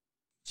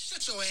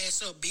Shut your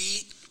ass up,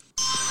 Bigg.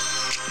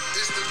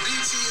 It's the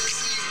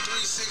BTSE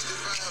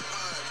 365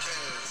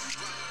 podcast.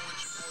 Rockin' with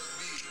your boy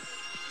Bigg.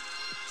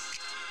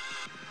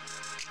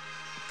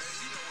 Hey,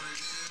 you know what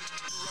it is.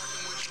 You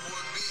rockin' with your boy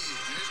Bigg.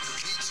 And it's the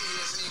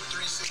BTSE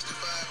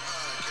 365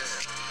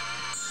 podcast.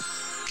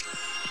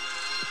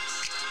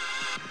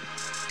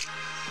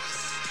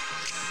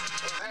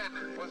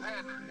 What's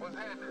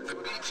happening? The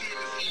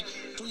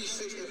BTSE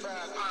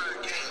 365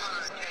 podcast.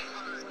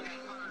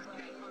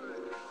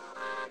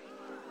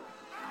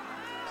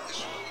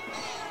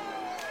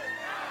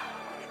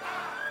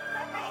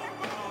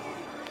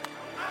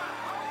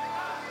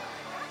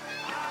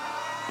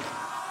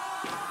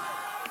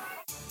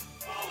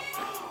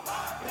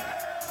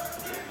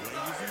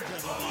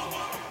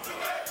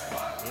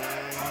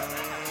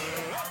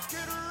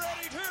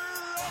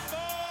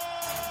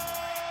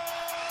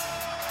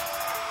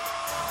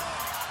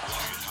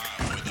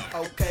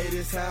 Okay,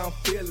 this how I'm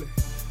feeling.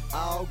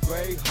 All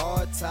gray,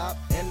 hard top,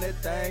 and that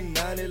thing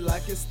 90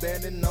 like it's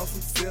standing on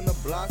some cinder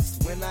blocks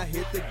when I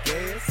hit the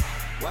gas.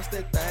 Watch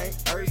that thing,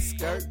 earth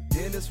skirt,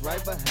 then it's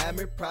right behind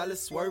me, probably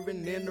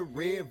swerving in the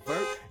red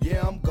vert.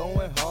 Yeah, I'm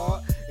going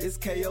hard, it's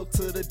KO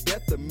to the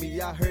death of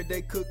me. I heard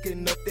they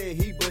cooking up that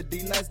heat, but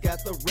D-Nice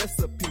got the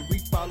recipe. We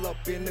fall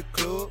up in the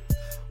club,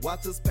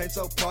 watch us paint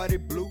your party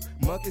blue.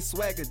 Monkey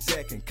swagger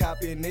jacking,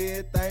 copying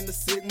everything the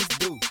Sigmas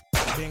do.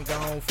 Been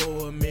gone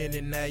for a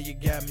minute, now you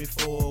got me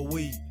for a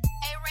week.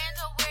 Hey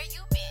Randall, where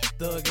you been?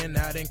 Thuggin'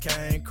 out in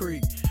Cane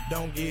Creek.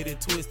 Don't get it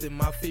twisted,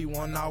 my feet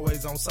weren't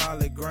always on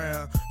solid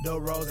ground. The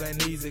roads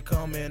ain't easy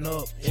coming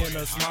up in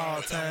a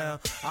small town.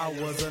 I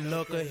was a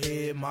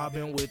knucklehead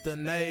mobbing with the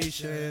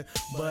nation,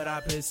 but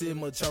I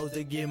Pessima chose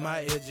to get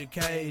my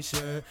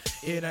education.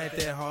 It ain't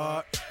that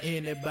hard,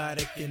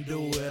 anybody can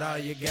do it. All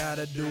you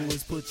gotta do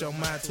is put your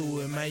mind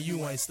to it, man,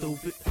 you ain't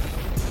stupid.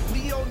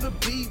 We on the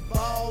beat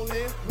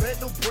ballin', let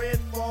the bread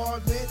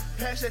fallin',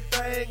 pass that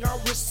thing I'm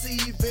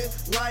receiving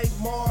like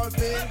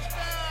Marvin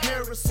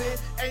Harrison.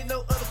 Ain't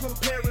no other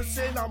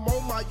comparison. I'm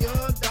on my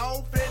young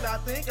dolphin. I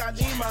think I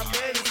need my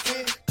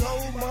medicine.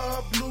 Gold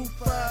Mud, Blue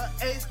Fire,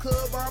 Ace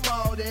Club, I'm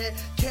all that.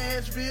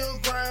 Cashville,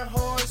 grind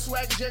hard,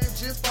 swag jacket,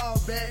 just fall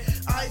back.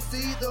 I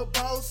see the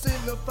boss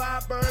in the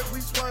Firebird,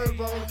 we swerve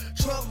on.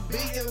 Truck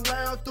beating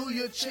loud through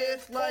your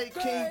chest like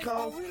King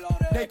Kong.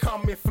 They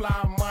call me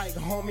Fly Mike,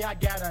 homie, I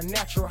got a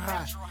natural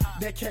high.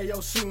 That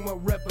KOC will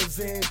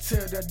represent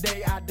till the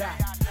day I die.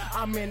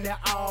 I'm in that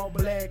all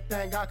black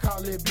thing, I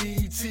call it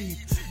BT.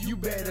 You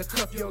better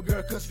cuff your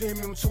girl, cause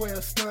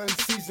MM12 stun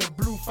season.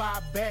 Blue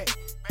 5 back,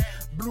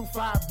 Blue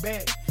 5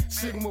 back.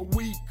 Sigma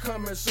week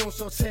coming soon,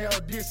 so tell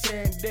this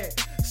and that.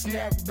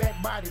 Snap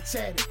back body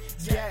tatted.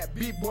 Yeah,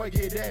 big boy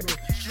get at me.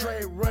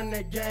 Straight run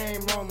the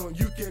game on them,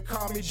 you can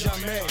call me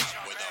Jameer.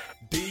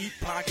 Deep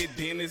pocket,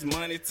 dentist,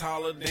 money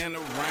taller than the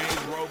Range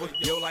Rover.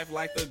 Your life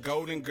like the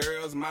Golden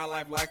Girls, my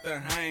life like the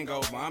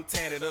Hangover. I'm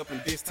tatted up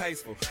and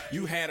distasteful.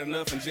 You had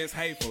enough and just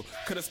hateful.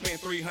 Could've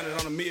spent $300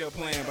 on a meal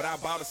plan, but I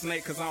bought a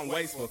snake cause I'm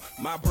wasteful.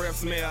 My breath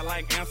smell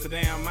like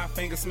Amsterdam, my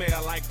fingers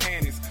smell like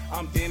panties.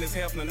 I'm Dennis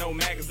Hefner, no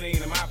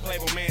magazine, and my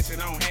Playboy mansion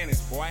on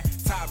Hannes, boy.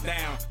 Top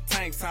down,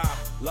 tank top,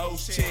 low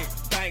chick,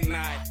 bank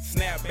knot,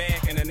 snap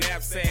back, and a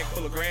knapsack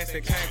full of grass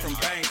that came from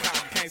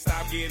Bangkok. Can't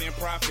stop getting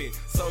profit,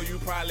 so you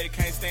probably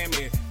can't stand me.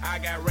 I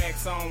got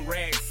racks on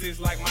racks, it's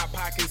like my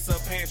pockets a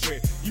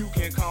pantry. You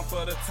can come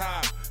for the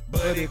top,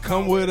 but it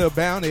come with a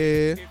bounty.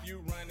 If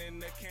you running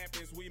the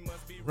campus, we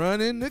must be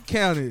running the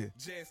county.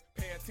 Just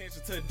pay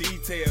attention to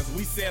details.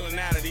 We selling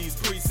out of these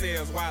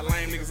pre-sales while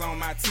lame niggas on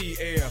my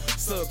TL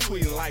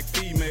subtweeting like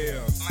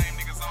females. Lame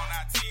niggas on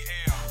our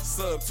TL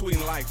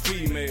subtweeting like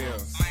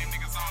females. Lame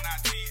niggas on our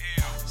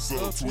TL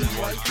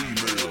subtweeting like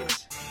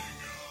females.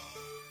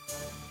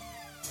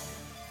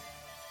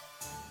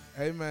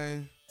 Hey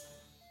man.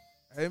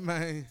 Hey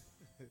man,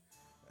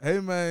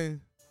 hey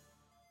man,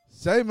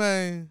 say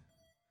man,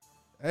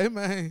 hey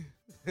man,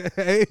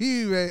 hey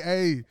man,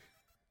 hey.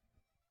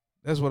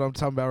 That's what I'm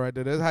talking about right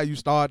there. That's how you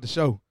start the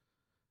show.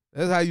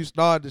 That's how you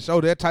start the show.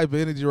 That type of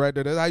energy right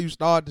there. That's how you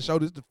start the show.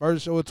 This is the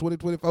first show of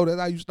 2024. That's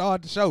how you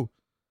start the show.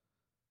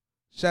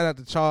 Shout out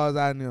to Charles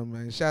I and them,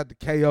 man. Shout out to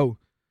KO. You know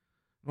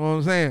what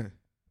I'm saying?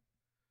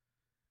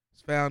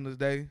 It's Founders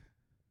Day.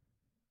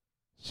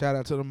 Shout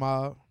out to the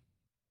mob.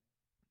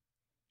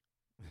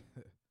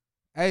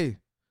 Hey,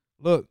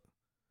 look,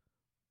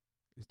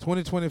 it's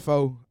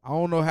 2024. I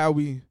don't know how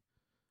we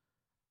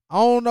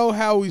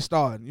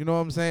starting. You know what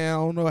I'm saying? I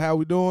don't know how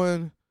we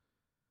doing.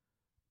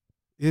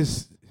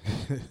 It's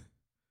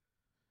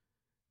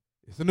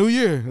it's a new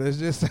year. Let's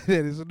just say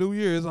that. It's a new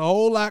year. There's a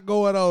whole lot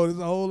going on. There's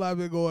a whole lot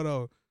been going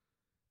on.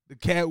 The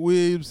Cat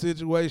Williams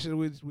situation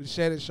with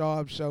Shannon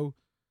Sharp show.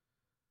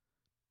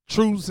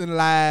 Truths and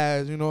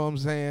lies, you know what I'm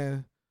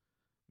saying?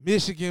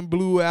 Michigan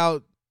blew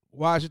out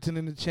Washington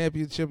in the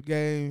championship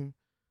game.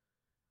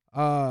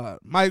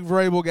 Mike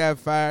Vrabel got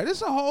fired.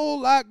 There's a whole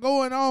lot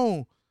going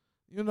on.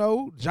 You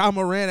know, Ja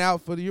Morant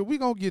out for the year. We're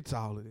going to get to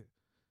all of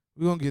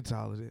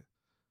it.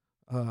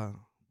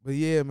 But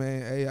yeah,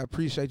 man, hey, I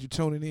appreciate you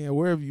tuning in.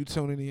 Wherever you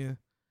tuning in,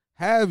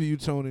 however you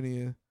tuning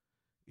in,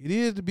 It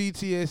is the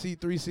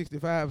BTSC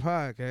 365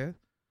 podcast.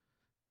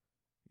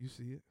 You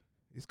see it.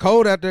 It's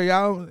cold out there,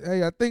 y'all.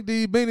 Hey, I think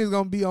the beanie's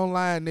going to be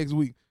online next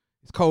week.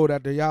 It's cold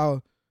out there,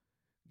 y'all.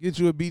 Get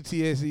you a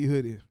BTSC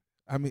hoodie.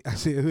 I mean, I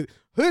said hoodie.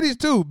 Hoodies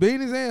too,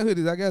 beanies and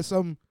hoodies. I got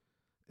something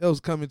else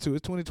coming too.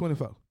 It's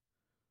 2024.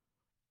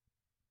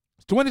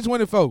 It's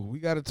 2024. We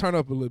got to turn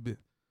up a little bit.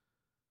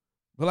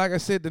 But like I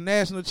said, the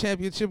national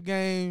championship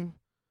game,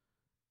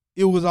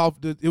 it was off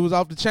the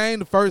chain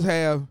the first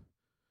half.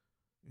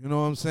 You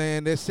know what I'm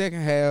saying? That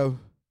second half,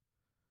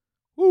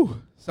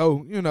 whew.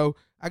 So, you know,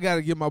 I got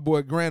to get my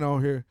boy Grant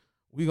on here.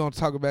 We're going to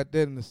talk about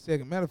that in a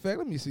second. Matter of fact,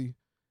 let me see.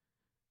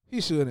 He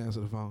should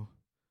answer the phone.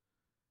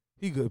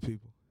 He good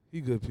people.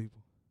 We going to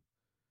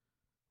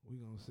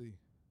see.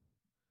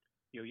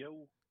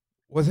 Yo.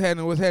 What's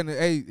happening?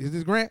 Hey, is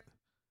this Grant?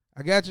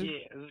 I got you? Yeah,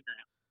 this is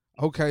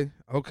Grant.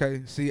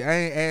 Okay. See, I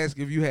ain't asked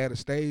if you had a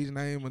stage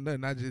name or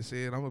nothing. I just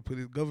said I'm going to put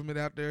his government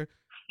out there.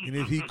 And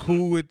if he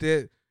cool with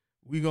that,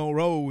 we going to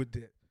roll with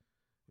that.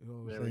 You know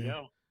what I'm saying? There we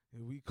go.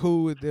 If we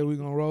cool with that, we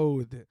going to roll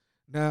with that.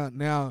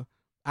 Now,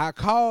 I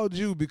called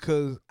you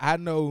because I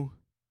know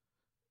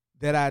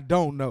that I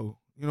don't know.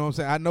 You know what I'm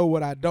saying? I know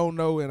what I don't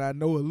know, and I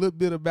know a little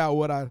bit about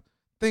what I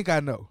think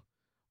I know.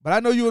 But I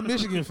know you're a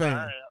Michigan fan.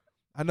 Right.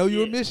 I know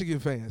you're a Michigan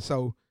fan.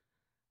 So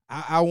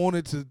I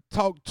wanted to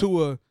talk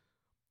to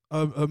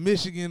a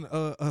Michigan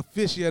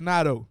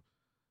aficionado.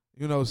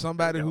 You know,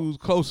 somebody who's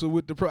closer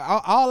with the pro.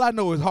 All I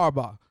know is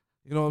Harbaugh.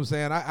 You know what I'm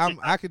saying?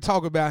 I can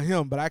talk about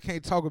him, but I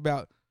can't talk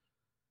about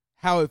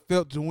how it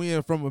felt to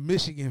win from a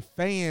Michigan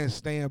fan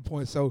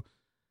standpoint. So,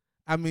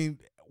 I mean,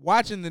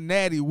 watching the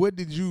Natty,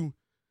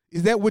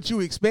 is that what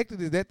you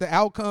expected? Is that the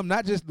outcome?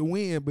 Not just the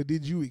win, but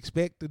did you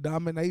expect the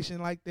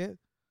domination like that?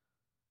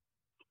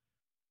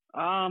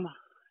 I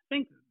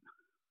think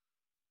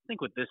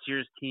with this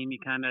year's team, you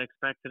kind of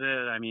expected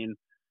it. I mean,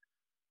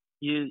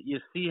 you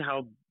see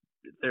how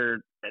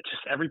they're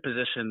just every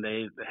position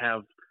they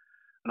have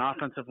an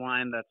offensive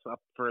line that's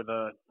up for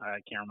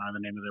I can't remember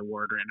the name of their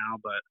award right now,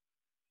 but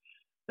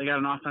they got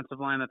an offensive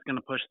line that's going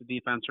to push the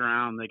defense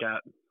around. They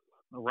got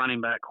a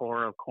running back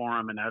core of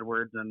Corum and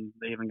Edwards, and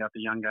they even got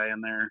the young guy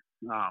in there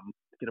to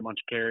get a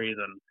bunch of carries.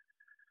 And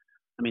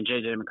I mean,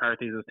 J.J.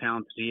 McCarthy's as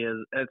talented as he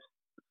is. It's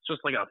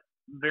just like a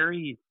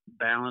very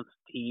balanced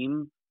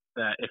team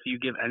that if you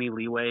give any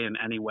leeway in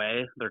any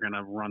way, they're going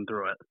to run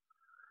through it.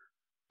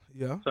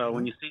 Yeah. So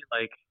when you see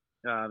like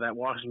that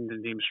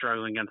Washington team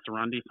struggling against the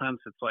run defense,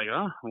 it's like,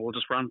 oh, we'll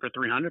just run for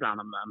 300 on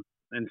them then.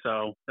 And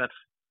so that's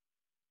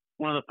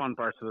one of the fun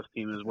parts of this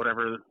team is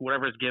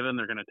whatever's given,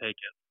 they're going to take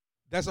it.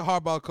 That's a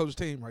Harbaugh coach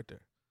team right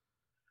there.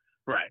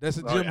 Right. That's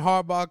a Jim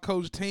Harbaugh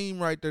coach team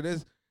right there. We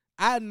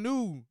had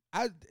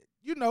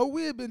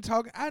been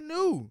talking. I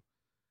knew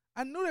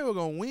they were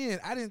going to win.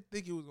 I didn't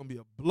think it was going to be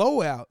a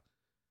blowout,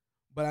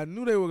 but I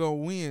knew they were going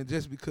to win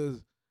just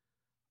because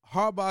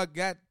Harbaugh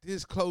got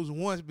this close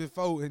once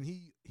before, and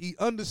he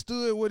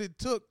understood what it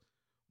took,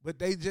 but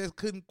they just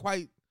couldn't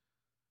quite,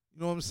 you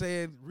know what I'm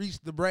saying,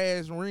 reach the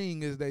brass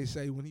ring, as they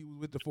say, when he was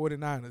with the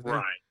 49ers.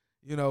 Right.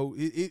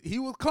 He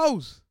was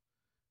close.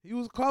 He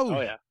was close.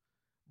 Oh, yeah.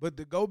 But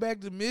to go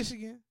back to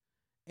Michigan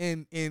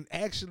and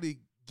actually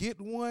get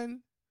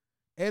one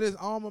at his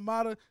alma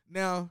mater,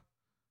 now,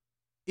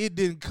 it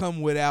didn't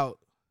come without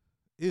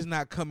 – it's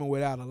not coming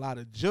without a lot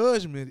of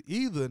judgment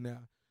either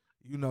now.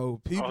 You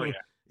know, people Oh, yeah.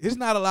 It's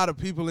not a lot of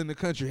people in the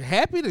country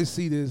happy to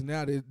see this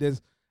now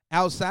that's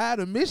outside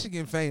of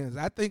Michigan fans.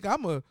 I think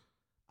I'm a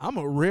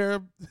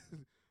rare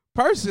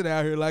person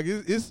out here. Like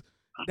it's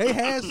they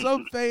had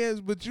some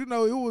fans, but it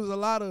was a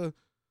lot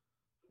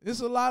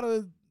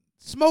of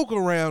smoke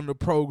around the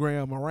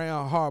program,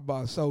 around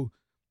Harbaugh. So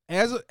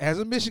as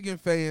a Michigan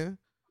fan,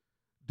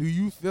 do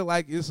you feel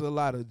like it's a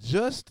lot of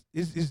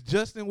it's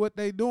just in what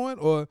they doing,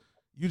 or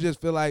you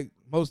just feel like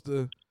most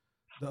of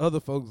the other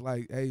folks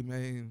like, hey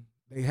man,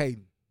 they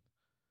hating?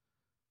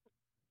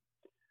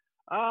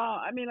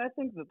 I mean, I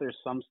think that there's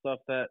some stuff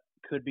that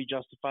could be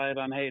justified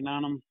on hating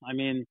on them. I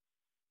mean,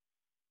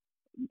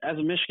 as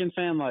a Michigan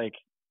fan, like,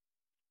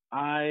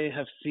 I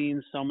have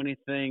seen so many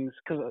things,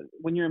 because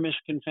when you're a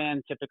Michigan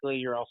fan, typically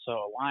you're also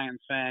a Lions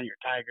fan, you're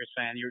a Tigers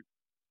fan, you're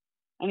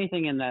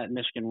anything in that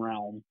Michigan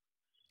realm.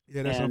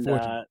 Yeah, that's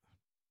unfortunate.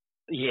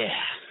 Yeah,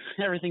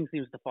 everything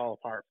seems to fall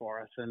apart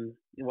for us, and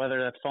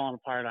whether that's falling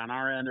apart on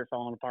our end or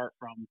falling apart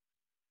from,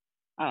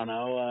 I don't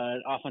know,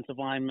 offensive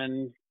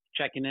linemen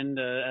checking in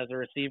as a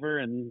receiver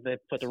and they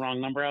put the wrong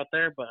number out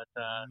there, but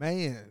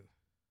man.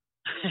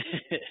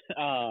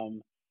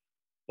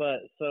 But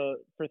so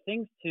for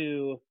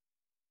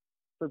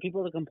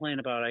people to complain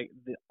about,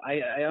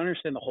 I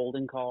understand the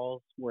holding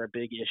calls were a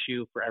big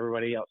issue for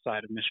everybody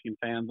outside of Michigan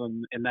fans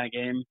in that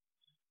game.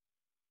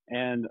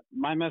 And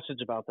my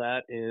message about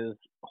that is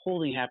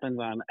holding happens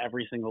on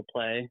every single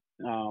play.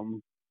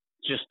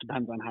 Just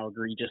depends on how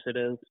egregious it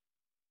is.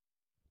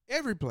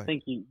 Every play.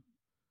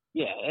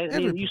 I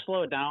mean, you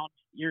slow it down,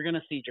 you're going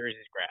to see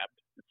jerseys grabbed.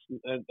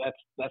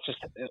 That's just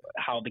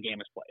how the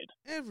game is played.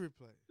 Every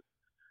play.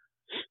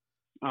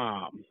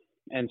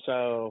 And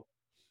so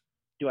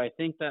do I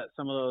think that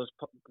some of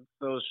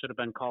those should have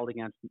been called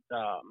against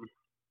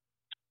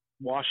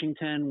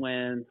Washington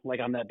when,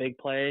 like, on that big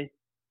play?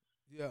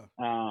 Yeah.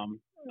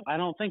 I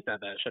don't think that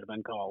should have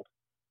been called,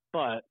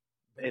 but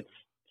it's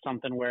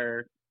something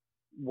where,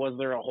 was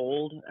there a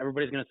hold?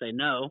 Everybody's going to say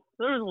no.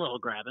 There was a little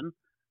grabbing,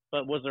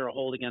 but was there a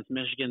hold against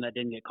Michigan that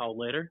didn't get called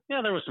later?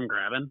 Yeah, there was some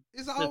grabbing.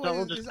 It's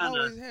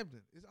always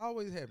happening. It's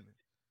always happening.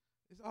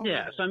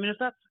 Yeah, so I mean,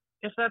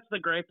 if that's the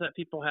gripe that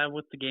people have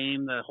with the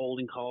game, the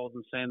holding calls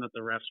and saying that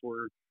the refs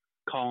were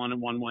calling it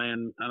one way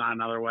and not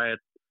another way,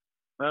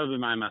 that would be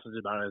my message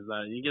about it. Is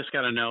that you just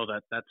got to know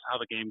that that's how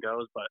the game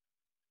goes. But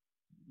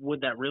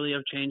would that really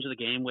have changed the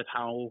game with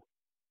how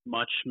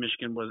much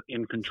Michigan was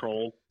in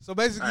control? So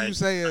basically, you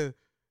saying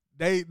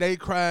they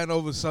crying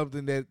over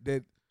something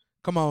that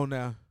come on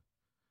now,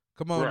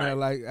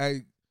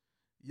 like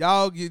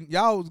y'all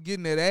was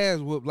getting that ass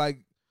whooped. Like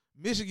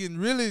Michigan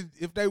really,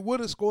 if they would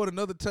have scored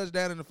another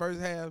touchdown in the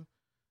first half,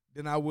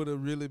 then I would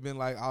have really been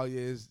like, oh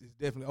yeah, it's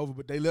definitely over.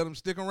 But they let them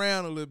stick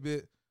around a little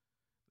bit.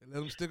 They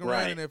let them stick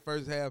around in that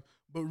first half.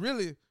 But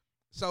really,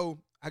 so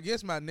I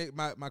guess my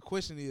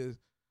question is,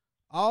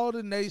 all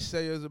the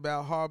naysayers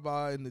about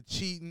Harbaugh and the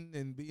cheating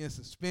and being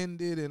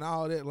suspended and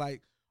all that,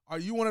 like, are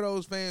you one of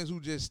those fans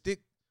who just stick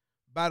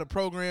by the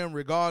program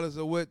regardless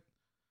of what,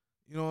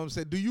 you know what I'm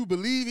saying? Do you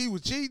believe he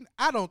was cheating?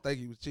 I don't think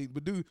he was cheating.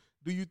 But do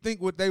you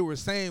think what they were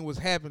saying was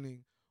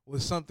happening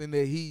was something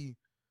that he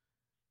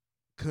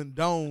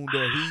condoned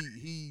or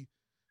he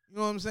you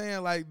know what I'm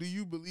saying? Like, do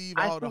you believe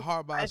all the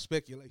Harbaugh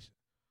speculation?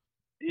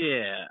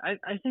 Yeah,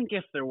 I think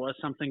if there was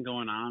something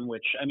going on,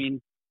 which, I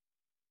mean,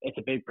 it's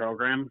a big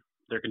program,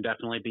 there can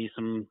definitely be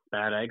some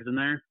bad eggs in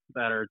there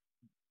that are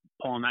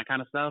pulling that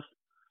kind of stuff.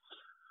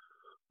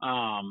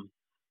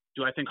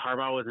 Do I think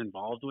Harbaugh was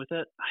involved with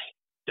it? I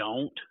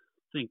don't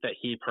think that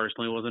he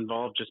personally was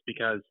involved, just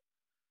because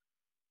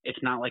it's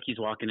not like he's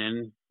walking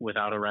in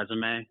without a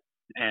resume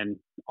and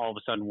all of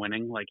a sudden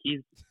winning. Like,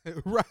 he's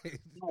right.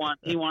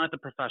 He won at the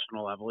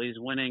professional level. He's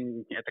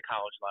winning at the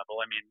college level.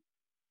 I mean,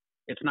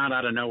 it's not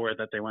out of nowhere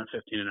that they went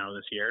 15-0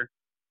 this year.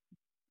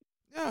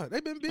 Yeah,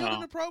 they've been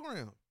building the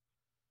program.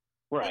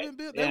 Right.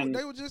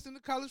 They were just in the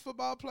college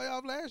football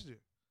playoff last year.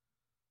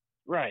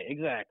 Right,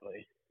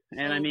 exactly.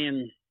 And I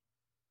mean,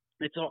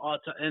 it's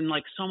and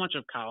like so much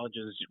of college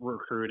is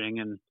recruiting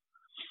and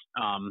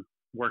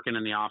working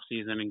in the off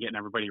season and getting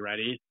everybody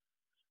ready.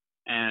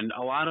 And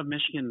a lot of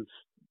Michigan's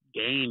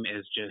game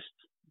is just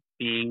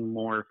being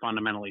more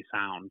fundamentally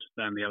sound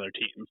than the other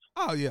teams.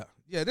 Oh yeah,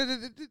 yeah.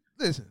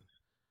 Listen,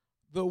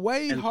 the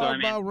way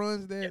Harbaugh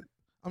runs that. Yeah.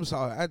 I'm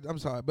sorry,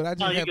 but I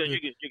just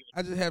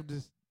I just have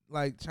to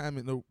like chime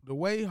in. The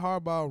way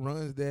Harbaugh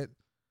runs that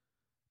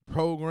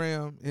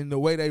program and the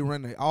way they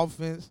run their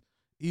offense,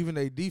 even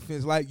their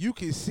defense, like you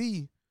can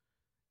see,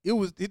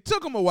 it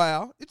took him a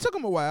while. He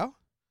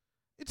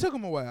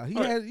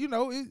had, you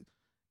know,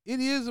 it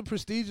is a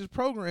prestigious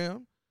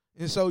program,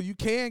 and so you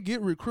can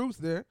get recruits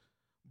there,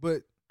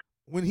 but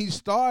when he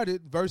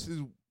started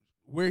versus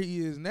where he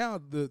is now,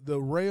 the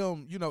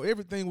realm, you know,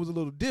 everything was a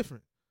little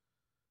different.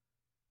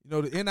 You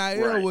know, the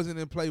NIL wasn't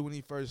in play when he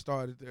first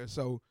started there,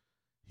 so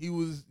he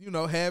was, you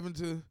know, having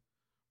to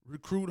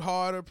recruit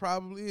harder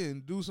probably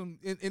and do some,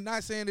 and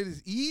not saying that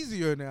it's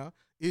easier now.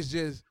 It's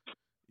just,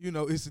 you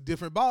know, it's a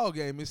different ball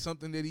game. It's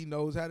something that he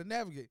knows how to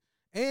navigate.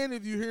 And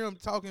if you hear him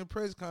talking in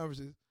press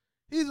conferences,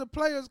 he's a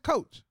player's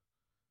coach.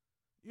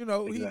 You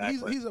know,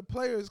 exactly. he's a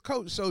player's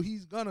coach, so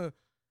he's gonna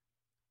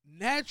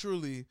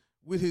naturally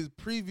with his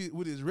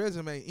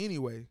resume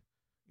anyway.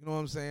 You know what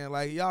I'm saying?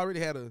 Like, he already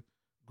had a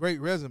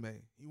great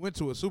resume. He went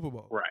to a Super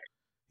Bowl. Right.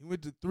 He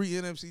went to 3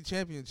 NFC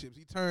championships.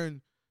 He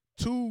turned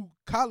 2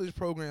 college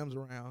programs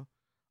around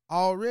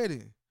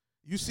already.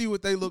 You see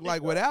what they look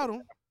like without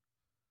him.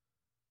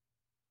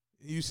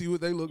 You see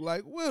what they look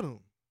like with him.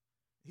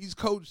 He's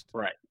coached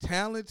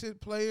talented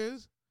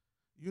players.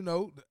 You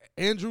know,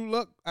 Andrew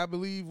Luck, I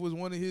believe, was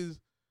one of his.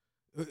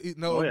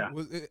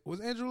 Was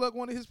Andrew Luck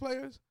one of his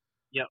players?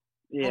 Yep.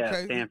 Yeah.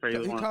 Okay. Stanford.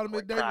 He called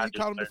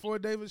him before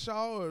David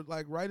Shaw, or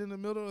like right in the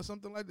middle, or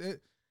something like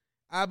that.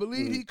 I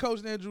believe he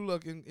coached Andrew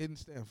Luck in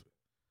Stanford.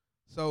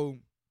 So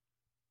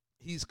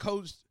he's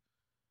coached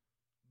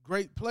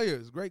great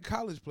players, great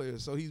college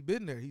players. So he's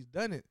been there. He's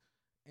done it.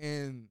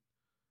 And,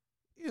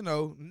 you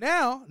know,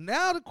 now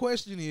the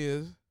question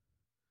is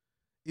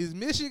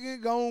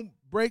Michigan going to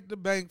break the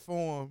bank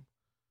for him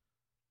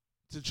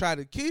to try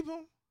to keep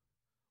him,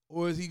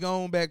 or is he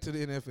going back to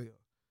the NFL?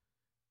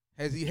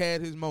 Has he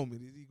had his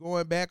moment? Is he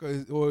going back, or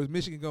is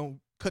Michigan going to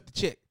cut the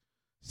check?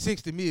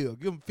 60 mil,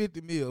 give him 50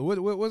 mil.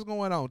 What's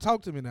going on?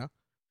 Talk to me now.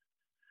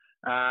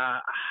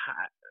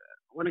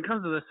 When it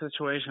comes to this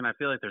situation, I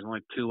feel like there's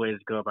only 2 ways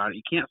to go about it.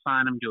 You can't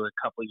sign him to a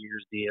couple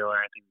years deal or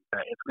anything like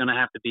that. It's going to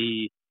have to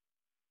be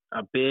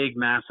a big,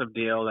 massive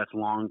deal that's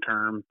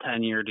long-term,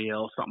 10-year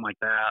deal, something like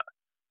that,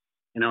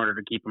 in order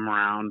to keep him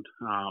around.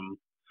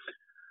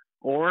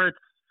 Or it's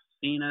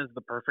seen as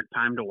the perfect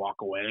time to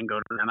walk away and go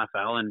to the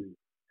NFL and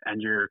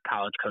end your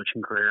college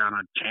coaching career on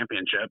a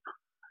championship.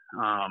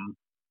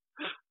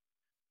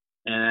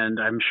 And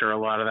I'm sure a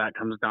lot of that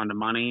comes down to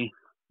money.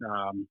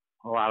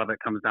 a lot of it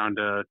comes down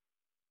to,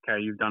 okay,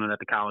 you've done it at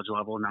the college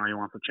level. Now he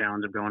wants the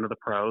challenge of going to the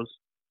pros.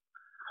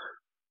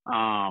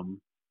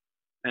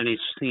 And you've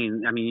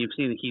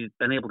seen he's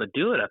been able to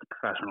do it at the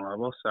professional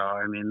level. So,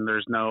 I mean,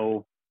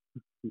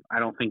 I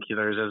don't think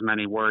there's as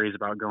many worries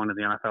about going to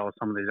the NFL as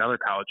some of these other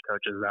college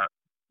coaches that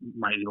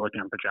might be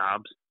looking for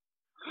jobs.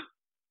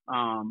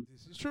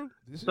 This is true.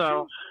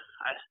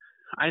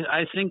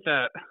 I think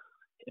that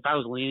if I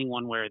was leaning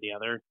one way or the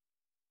other,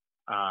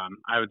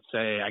 I would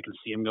say I can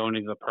see him going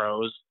to the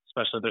pros,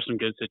 especially if there's some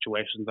good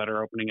situations that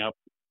are opening up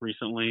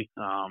recently.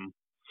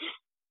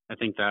 I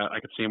think that I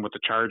could see him with the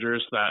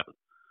Chargers, that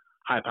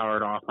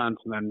high-powered offense,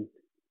 and then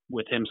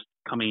with him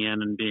coming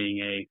in and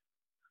being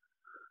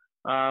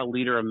a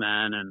leader of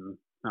men and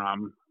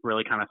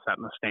really kind of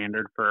setting the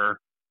standard for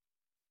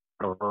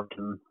work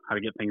and how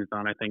to get things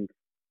done, I think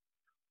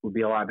would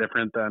be a lot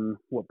different than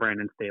what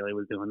Brandon Staley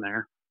was doing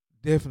there.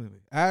 Definitely.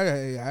 I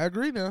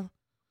agree now.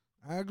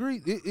 I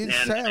agree. It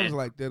sounds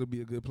like that'll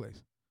be a good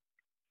place.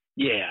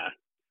 Yeah.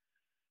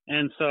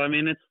 And so, I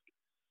mean,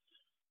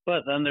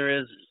 but then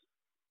there is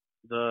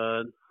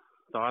the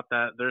thought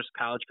that there's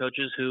college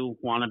coaches who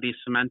want to be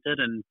cemented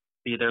and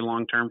be there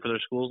long term for their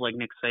schools, like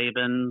Nick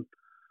Saban.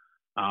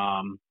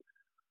 I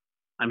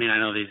mean, I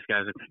know these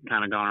guys have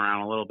kind of gone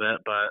around a little bit,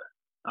 but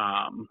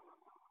I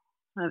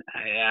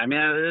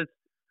mean,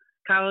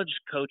 college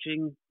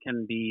coaching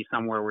can be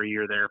somewhere where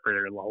you're there for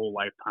your whole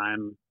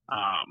lifetime.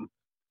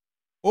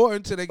 Or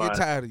until they get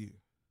tired of you.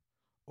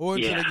 Or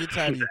until they get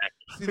tired exactly.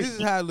 of you. See, this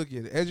is how I look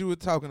at it. As you were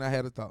talking, I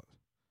had a thought.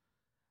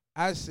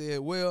 I said,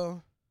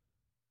 well,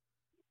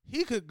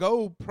 he could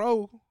go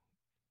pro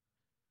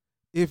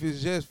if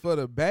it's just for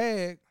the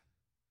bag,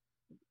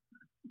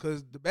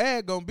 because the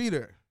bag going to be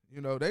there.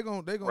 You know, they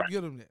gonna right.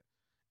 get him there.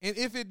 And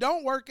if it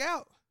don't work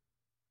out,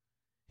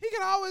 he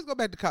can always go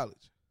back to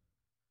college.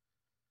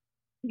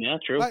 Yeah,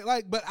 true.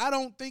 But I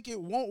don't think it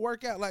won't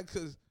work out.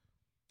 Because,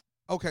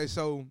 okay,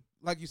 so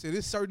like you said,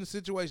 there's certain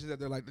situations that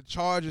they're like the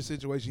Chargers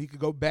situation. He could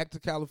go back to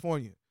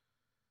California.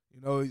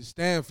 You know,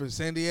 Stanford,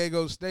 San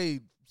Diego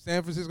State,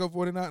 San Francisco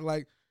 49.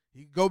 Like,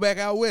 he could go back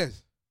out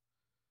west.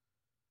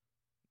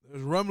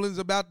 There's rumblings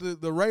about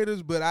the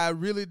Raiders, but I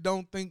really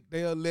don't think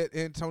they'll let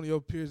Antonio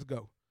Pierce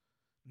go.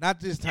 Not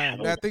this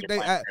time. Yeah, I think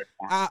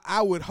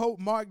I would hope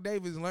Mark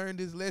Davis learned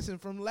his lesson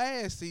from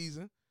last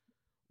season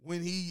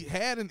when he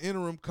had an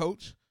interim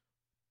coach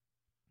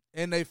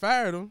and they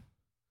fired him.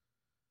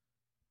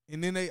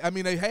 And then they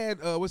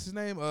had what's his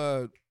name?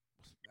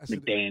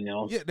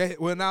 McDaniel. Yeah,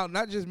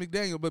 not just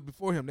McDaniel, but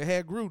before him, they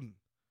had Gruden.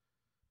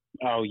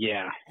 Oh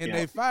yeah. And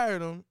they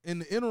fired him,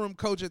 and the interim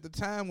coach at the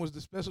time was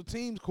the special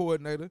teams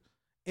coordinator,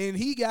 and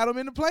he got him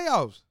in the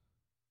playoffs.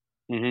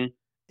 Mm-hmm.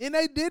 And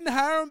they didn't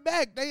hire him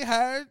back. They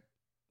hired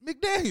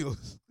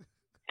McDaniels.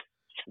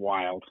 It's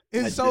wild.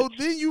 And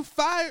then you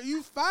fired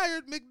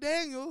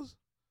McDaniels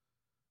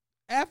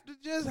after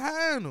just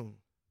hiring him.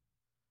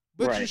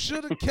 But right. You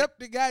should have kept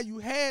the guy you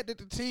had that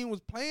the team was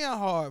playing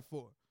hard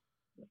for.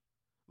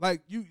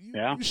 Like you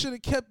should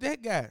have kept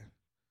that guy.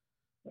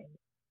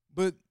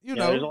 But you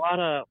know, there's a lot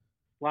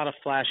of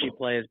flashy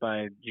plays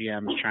by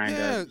GMs trying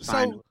to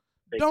sign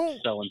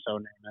so and so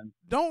name.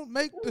 Don't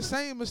make the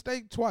same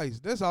mistake twice.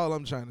 That's all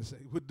I'm trying to say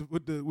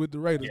with the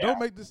Raiders. Yeah. Don't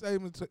make the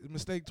same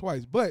mistake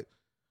twice. But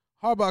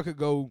Harbaugh could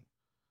go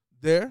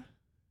there.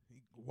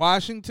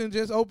 Washington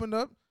just opened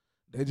up.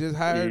 They just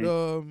hired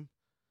the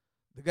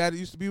guy that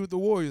used to be with the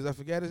Warriors. I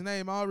forgot his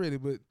name already,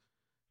 but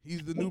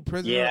he's the new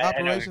president of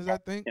operations, I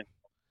think.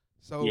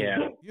 So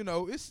you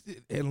know, it's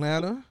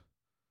Atlanta.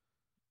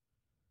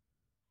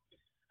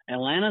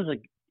 Atlanta's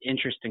an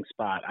interesting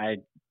spot. I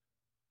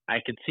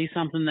could see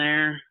something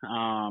there.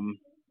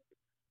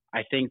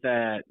 I think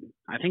the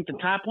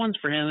top ones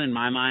for him in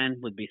my mind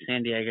would be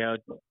San Diego,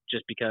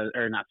 just because,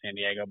 or not San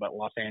Diego, but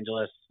Los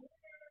Angeles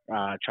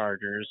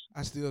Chargers.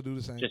 I still do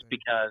the same. Just thing.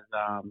 because,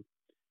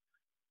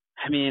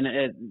 I mean,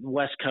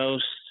 West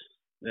Coast,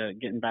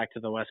 getting back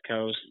to the West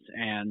Coast,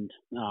 and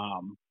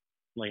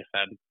like I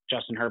said,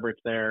 Justin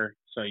Herbert's there,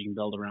 so you can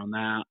build around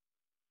that.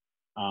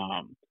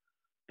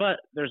 But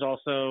there's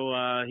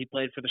also he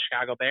played for the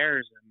Chicago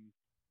Bears, and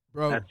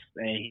bro,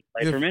 he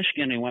played for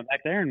Michigan. And he went back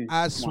there, and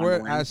I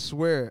swear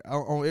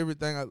on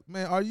everything.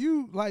 Man, are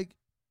you like,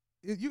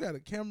 you got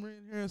a camera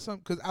in here or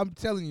something? Because I'm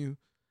telling you,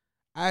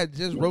 I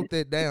just wrote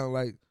that down.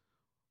 Like,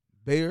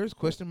 Bears ?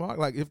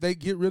 Like, if they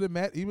get rid of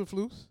Matt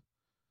Eberflus,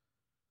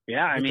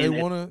 yeah, I mean, they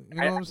want to,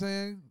 you know what I'm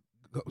saying?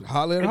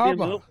 Holler at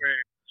Harbaugh.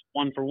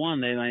 1 for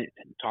 1. They might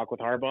talk with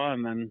Harbaugh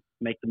and then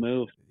make the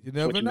move. You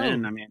never know. I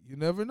mean, you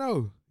never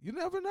know. You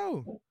never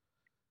know.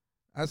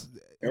 Bears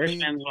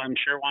fans, I'm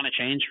sure, want to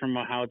change from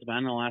how it's been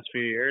in the last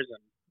few years.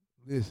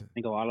 And listen, I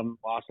think a lot of them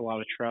lost a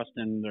lot of trust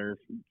in their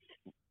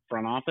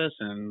front office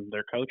and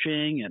their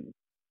coaching. And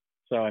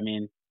so, I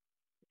mean,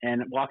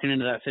 and walking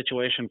into that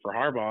situation for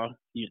Harbaugh,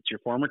 it's your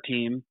former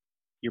team.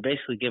 You're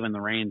basically given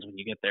the reins when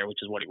you get there, which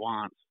is what he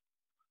wants.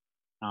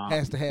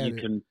 Has to have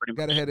it.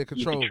 Got to have it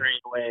control. You can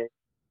trade away,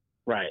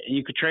 right? And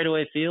you could trade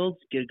away Fields,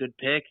 get a good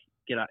pick,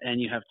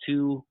 and you have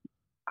 2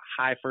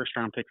 high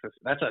first-round picks.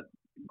 That's a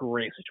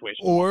great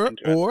situation. to walk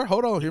into it. Or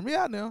hold on, hear me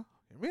out now.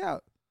 Hear me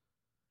out.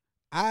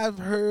 I've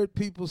heard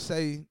people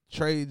say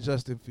trade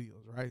Justin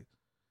Fields, right?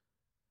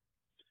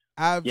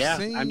 I've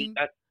seen. I mean,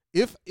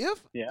 if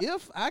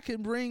I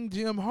can bring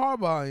Jim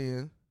Harbaugh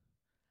in,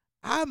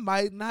 I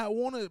might not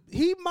want to.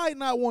 He might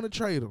not want to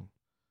trade him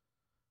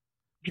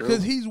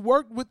because he's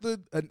worked with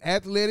an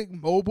athletic,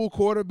 mobile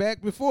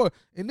quarterback before,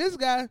 and this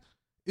guy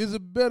is a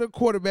better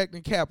quarterback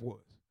than Cap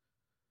was,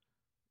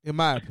 in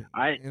my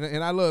opinion.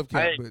 And I love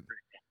Cap,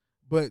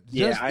 but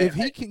if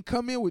he can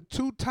come in with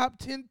 2 top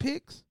 10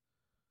 picks,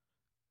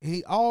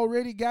 he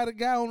already got a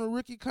guy on a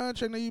rookie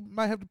contract. Now you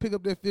might have to pick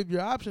up that 5-year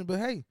option, but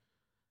hey,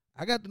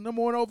 I got the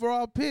number 1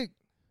 overall pick.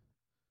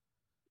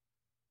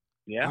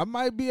 Yeah, I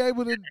might be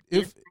able to.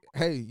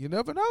 You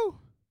never know.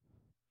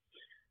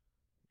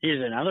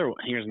 Here's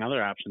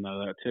another option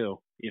though too.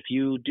 If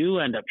you do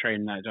end up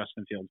trading that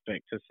Justin Fields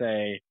pick to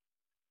say,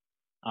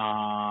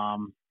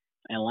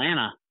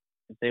 Atlanta,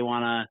 if they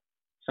want to,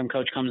 some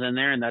coach comes in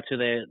there and that's who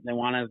they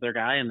want as their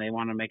guy, and they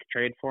want to make a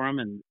trade for him.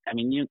 And I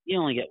mean, you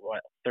only get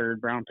what, 3rd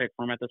round pick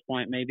for him at this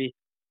point, maybe.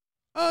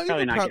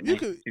 You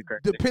could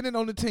depending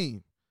on the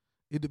team.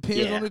 It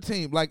depends on the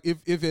team. Like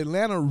if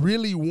Atlanta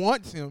really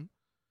wants him,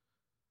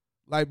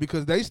 like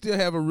because they still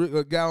have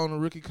a guy on a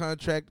rookie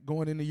contract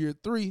going into year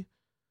 3,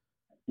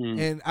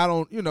 and I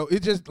don't,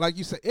 it just like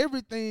you said,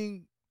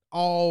 everything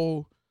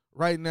all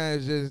right now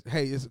is just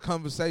it's a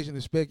conversation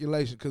and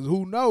speculation because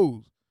who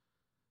knows.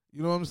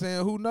 You know what I'm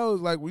saying? Who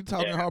knows? Like, we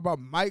talking Harbaugh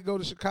might go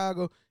to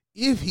Chicago.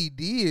 If he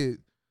did,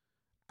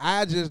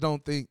 I just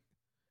don't think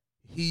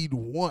he'd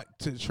want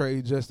to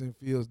trade Justin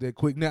Fields that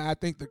quick. Now, I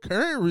think the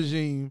current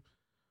regime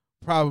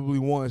probably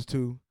wants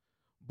to,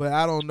 but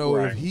I don't know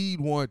if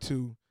he'd want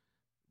to,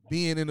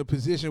 being in a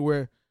position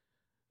where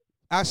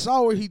I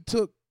saw where he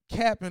took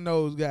Cap and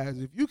those guys.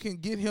 If you can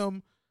get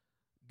him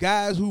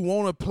guys who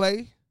want to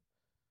play,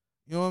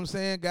 you know what I'm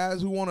saying,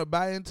 guys who want to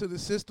buy into the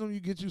system, you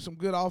get you some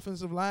good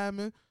offensive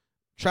linemen.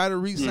 Try to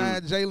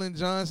re-sign Jalen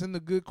Johnson, the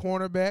good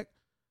cornerback.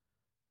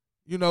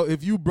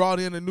 If you brought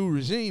in a new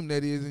regime,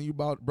 that is, and you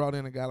brought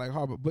in a guy like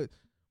Harbaugh. But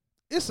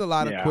it's a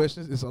lot of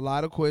questions. It's a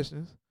lot of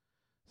questions.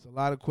 It's a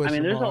lot of questions.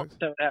 I mean, there's all marks.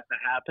 stuff that have to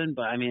happen,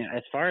 but I mean,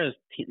 as far as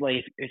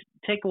if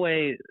take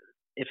away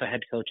if a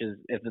head coach is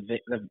if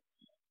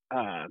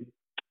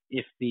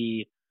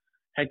the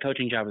head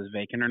coaching job is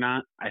vacant or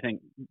not, I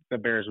think the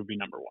Bears would be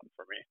number 1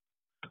 for me.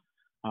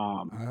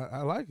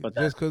 I like it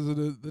just because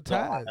of the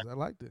ties. I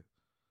liked it.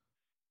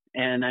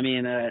 And I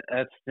mean,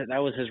 that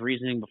was his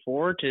reasoning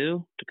before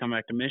too, to come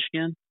back to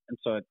Michigan. And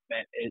so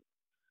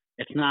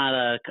it's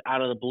not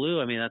out of the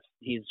blue. I mean,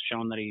 he's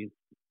shown that he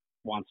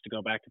wants to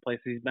go back to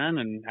places he's been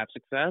and have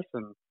success.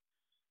 And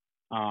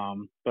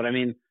but I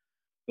mean,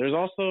 there's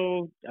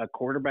also a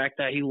quarterback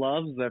that he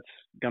loves that's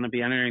going to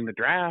be entering the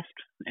draft.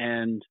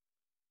 And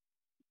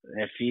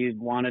if he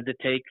wanted to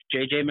take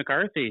J.J.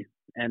 McCarthy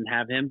and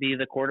have him be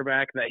the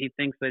quarterback that he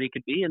thinks that he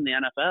could be in the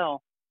NFL,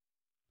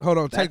 hold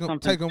on, take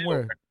him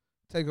where?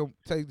 Take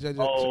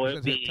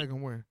JJ. Take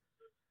him where?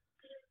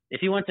 If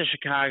he went to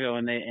Chicago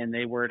and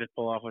they were to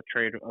pull off a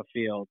trade of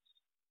Fields,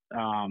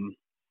 I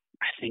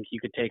think you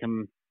could take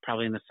him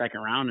probably in the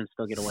 2nd round and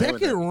still get away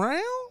with it. 2nd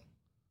round?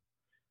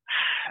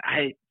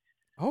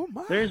 Oh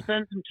my! There's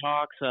been some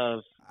talks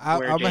of.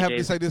 I'm gonna have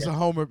to say this is a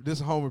homer. This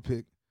is a homer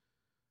pick.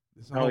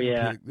 This is a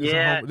homer pick.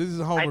 This is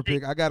a homer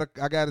pick. I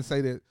gotta say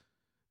that.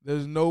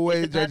 There's no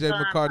way JJ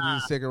McCarthy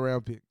is a 2nd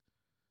round pick.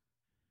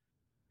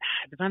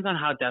 It depends on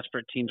how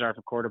desperate teams are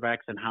for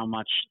quarterbacks and how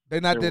much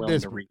they're not that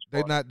desperate.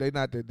 They're not that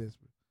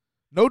desperate.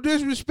 No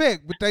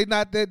disrespect, but they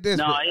not that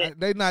desperate.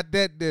 They not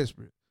that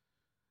desperate.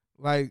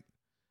 Like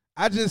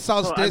I just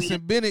saw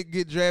Stetson Bennett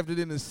get drafted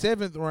in the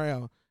 7th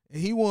round,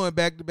 and he won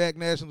back-to-back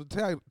national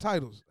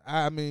titles.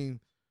 I mean,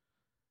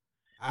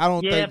 I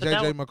don't think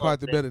JJ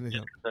McCarthy better than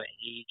him. The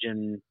age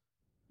and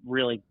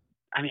really,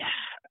 I mean,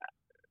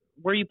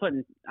 where are you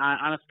putting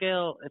on a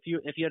scale? If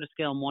you had to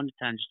scale them 1 to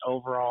 10, just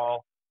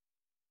overall.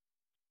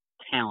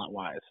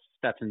 Talent-wise,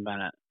 Stetson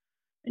Bennett,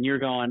 and you're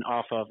going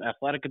off of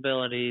athletic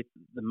ability,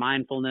 the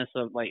mindfulness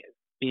of like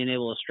being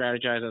able to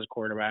strategize as a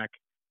quarterback.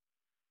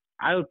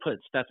 I would put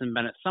Stetson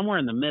Bennett somewhere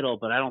in the middle,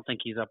 but I don't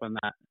think he's up in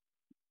that,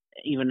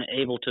 even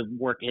able to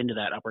work into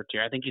that upper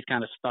tier. I think he's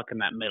kind of stuck in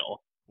that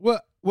middle. Well,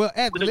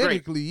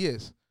 athletically,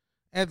 yes.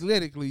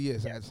 Athletically,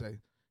 yes, I'd say.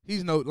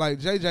 He's like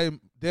JJ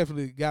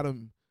definitely got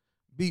him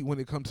beat when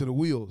it comes to the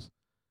wheels.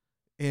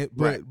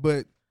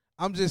 But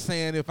I'm just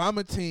saying, if I'm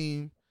a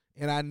team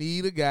and I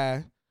need a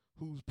guy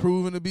who's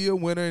proven to be a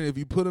winner, and if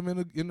you put him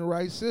in the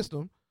right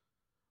system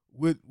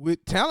with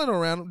talent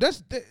around him,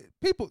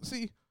 people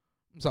see.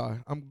 I'm sorry,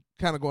 I'm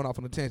kind of going off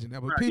on a tangent now,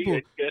 but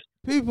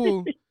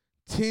people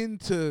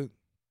tend to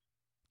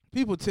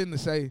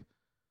say,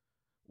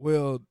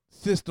 well,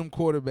 system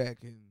quarterback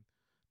and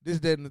this,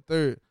 that, and the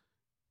third.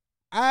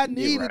 I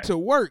need it to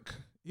work.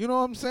 You know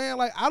what I'm saying?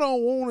 Like, I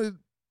don't want to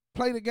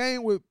play the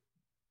game with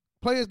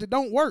players that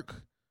don't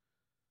work.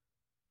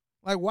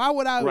 Like, why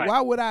would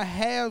I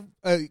have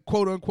a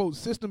quote unquote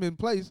system in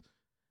place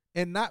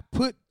and not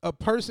put a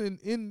person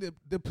in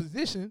the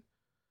position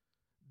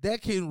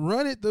that can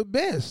run it the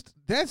best.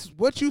 That's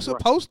what you're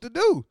supposed to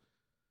do.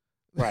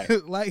 Right.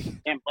 Like, you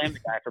can't blame the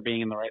guy for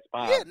being in the right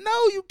spot. Yeah, no,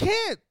 you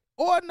can't.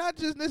 Or not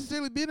just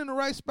necessarily being in the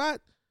right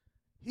spot.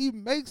 He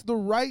makes the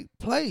right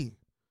play.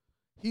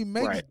 He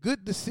makes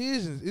good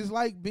decisions. It's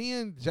like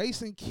being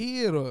Jason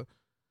Kidd or,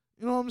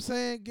 you know what I'm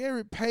saying,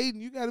 Gary Payton.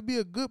 You got to be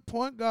a good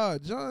point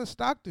guard. John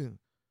Stockton,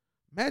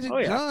 Magic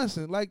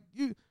Johnson. Like,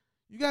 you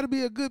got to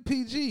be a good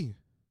PG.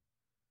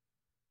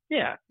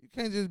 Yeah. You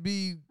can't just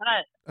be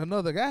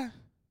another guy.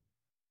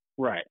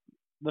 Right.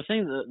 The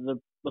thing,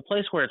 the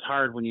place where it's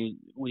hard when you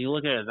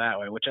look at it that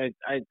way, which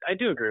I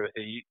do agree with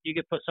you. You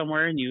get put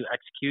somewhere and you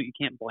execute. You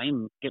can't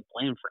get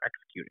blamed for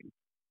executing.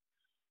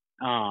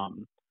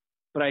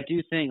 But I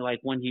do think, like,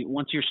 once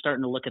you're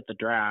starting to look at the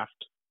draft,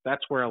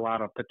 that's where a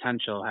lot of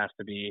potential has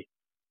to be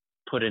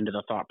put into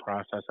the thought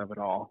process of it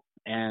all.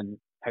 And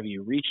have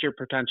you reached your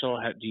potential?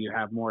 Do you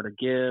have more to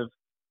give?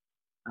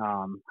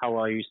 How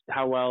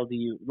well do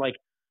you like?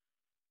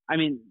 I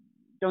mean,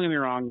 don't get me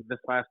wrong. This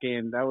last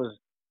game, that was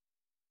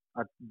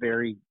a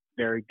very,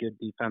 very good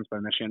defense by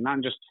Michigan.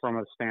 Not just from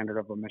a standard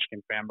of a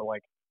Michigan fan, but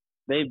like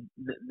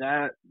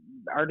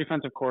our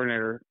defensive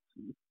coordinator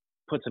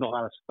puts in a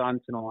lot of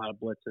stunts and a lot of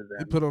blitzes.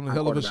 He put on a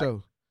hell of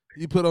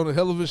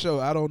a show.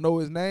 I don't know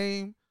his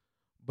name,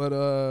 but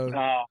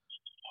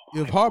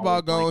if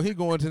Harbaugh gone, he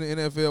going to the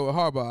NFL with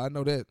Harbaugh. I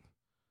know that.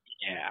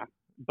 Yeah,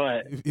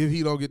 but if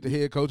he don't get the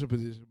head coaching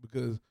position,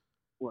 because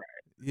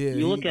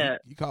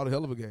he called a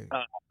hell of a game.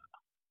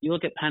 You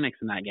look at Penix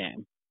in that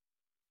game,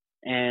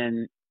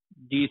 and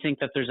do you think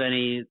that there's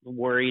any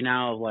worry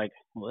now of like,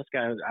 well, this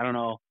guy, I don't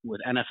know,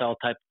 with NFL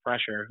type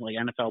pressure, like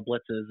NFL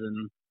blitzes,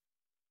 and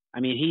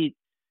I mean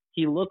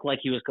he looked like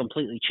he was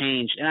completely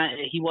changed, and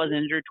he was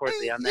injured towards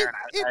the end there,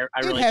 and I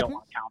really don't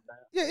want to count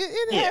that. Yeah,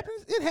 it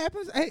happens. It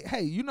happens.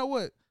 Hey, you know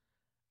what?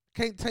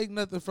 Can't take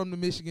nothing from the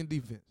Michigan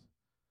defense.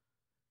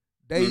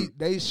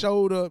 They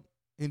showed up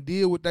and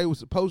did what they were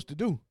supposed to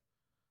do.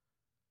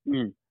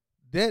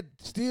 That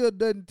still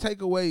doesn't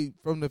take away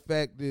from the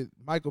fact that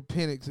Michael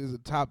Penix is a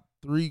top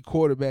 3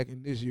 quarterback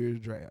in this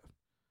year's draft.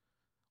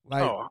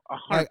 Like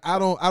I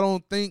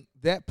don't think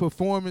that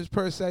performance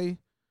per se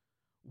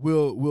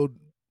will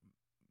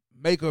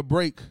make or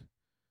break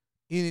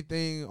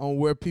anything on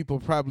where people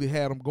probably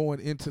had him going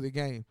into the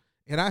game.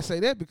 And I say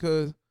that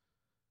because,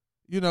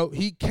 you know,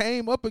 he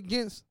came up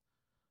against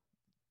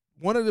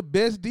one of the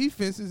best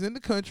defenses in the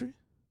country.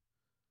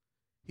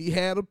 He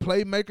had a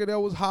playmaker that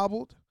was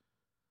hobbled.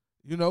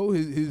 You know,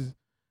 his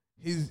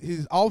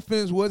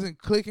offense wasn't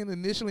clicking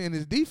initially, and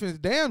his defense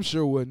damn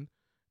sure wasn't.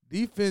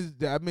 Defense,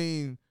 I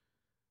mean,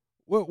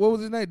 what was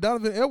his name?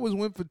 Donovan Edwards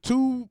went for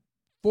 2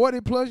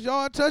 40-plus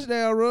yard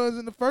touchdown runs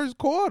in the first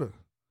quarter.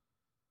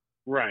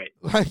 Right.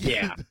 They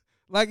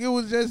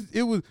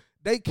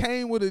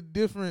came with a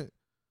different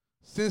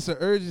sense of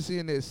urgency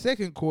in that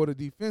second quarter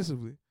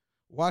defensively.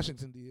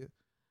 Washington did.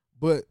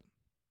 But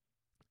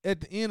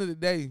at the end of the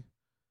day,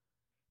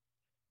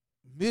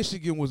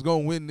 Michigan was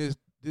going to win this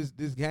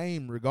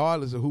game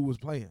regardless of who was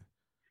playing.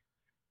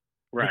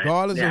 Right.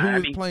 Regardless of who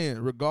was playing.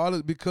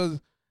 Regardless, because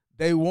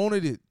they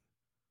wanted it.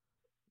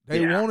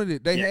 They wanted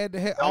it. They had to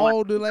have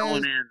all the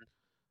last.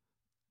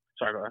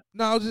 Sorry, go ahead.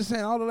 No, I was just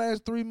saying all the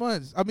last 3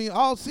 months. I mean,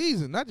 all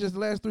season, not just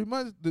the last 3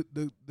 months.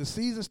 The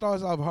season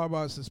starts off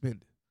Harbaugh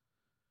suspended.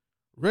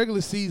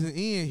 Regular season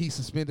end, he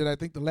suspended, I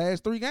think, the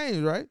last 3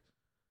 games, right?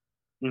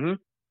 Mm-hmm.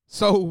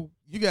 So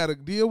you got to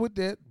deal with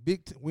that.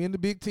 Win the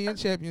Big Ten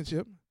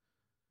championship.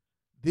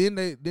 Then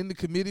the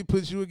committee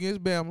puts you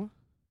against Bama,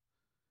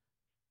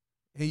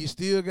 and you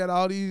still got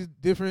all these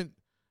different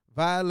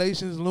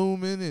violations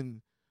looming,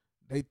 and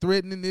they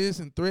threatening this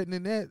and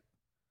threatening that.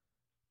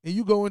 And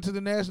you go into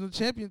the national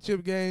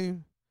championship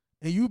game,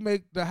 and you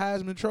make the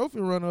Heisman Trophy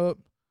runner-up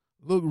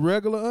look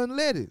regular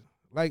unleaded,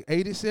 like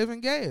 87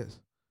 gas.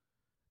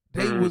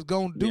 They was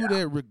going to do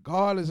that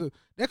regardless of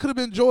 – that could have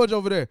been Georgia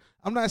over there.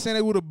 I'm not saying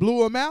they would have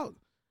blew them out,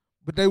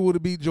 but they would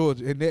have beat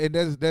Georgia, and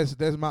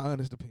that's my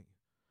honest opinion.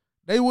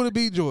 They would have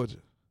beat Georgia.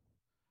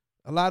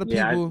 A lot of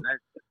people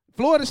 –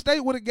 Florida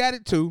State would have got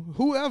it too.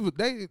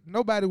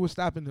 Nobody was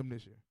stopping them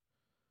this year.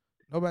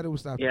 Nobody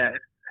was stopping them.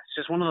 It's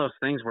just one of those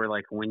things where,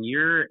 like, when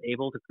you're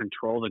able to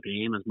control the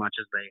game as much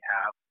as they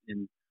have,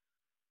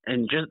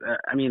 and just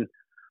I mean,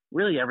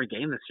 really every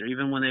game this year,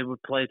 even when they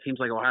would play teams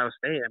like Ohio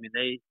State, I mean,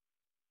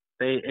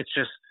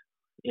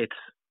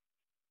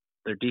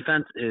 their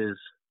defense is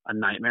a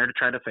nightmare to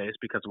try to face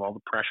because of all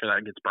the pressure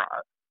that gets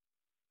brought,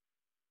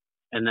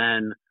 and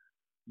then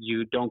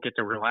you don't get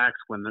to relax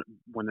when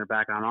they're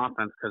back on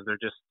offense because they're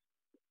just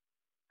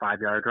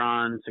 5-yard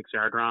run,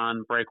 6-yard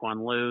run, break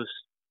one loose.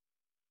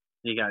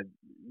 You got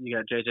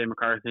JJ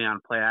McCarthy on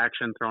play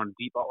action throwing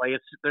deep ball.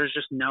 Like there's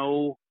just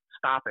no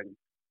stopping.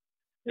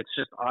 It's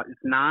just it's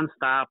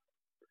nonstop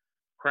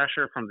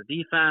pressure from the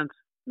defense,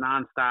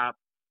 nonstop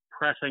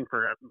pressing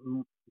for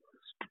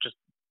just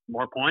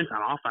more points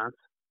on offense.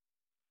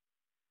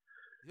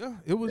 Yeah,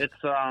 it was a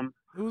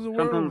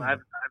something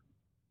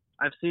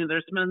I've seen.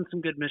 There's been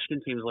some good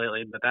Michigan teams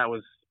lately, but that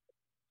was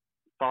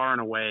far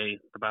and away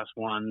the best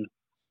one.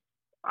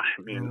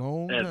 I mean, it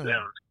was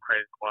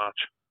crazy to watch.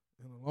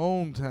 In a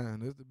long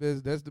time.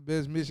 That's the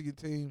best Michigan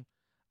team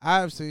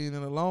I've seen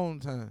in a long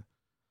time.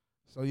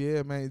 So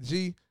yeah, man.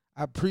 G,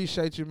 I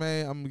appreciate you,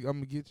 man. I'm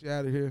gonna get you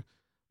out of here.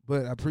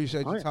 But I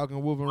appreciate you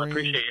talking Wolverines. Well, I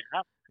appreciate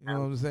you. You know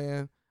what I'm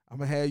saying? I'm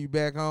gonna have you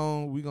back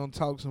on. We're gonna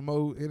talk some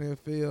more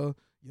NFL,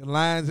 your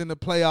Lions in the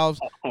playoffs.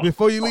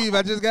 Before you leave,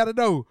 I just gotta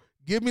know.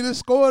 Give me the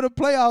score of the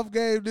playoff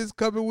game this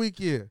coming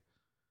weekend.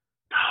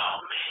 Oh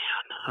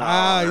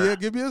man. Yeah,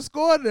 give me a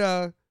score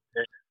now.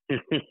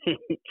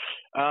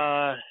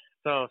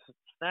 So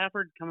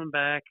Stafford coming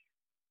back.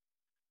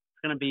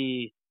 I think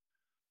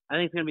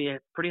it's gonna be a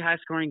pretty high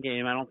scoring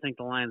game. I don't think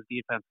the Lions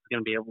defense is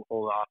gonna be able to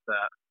hold off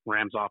that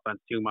Rams offense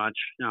too much.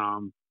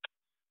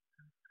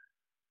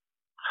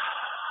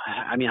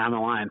 I mean, I'm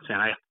a Lions fan.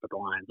 I have to put the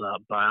Lions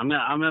up, but I'm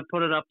gonna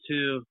put it up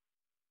to,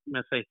 I'm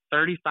gonna say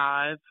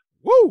 35.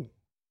 Woo!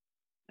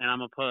 And I'm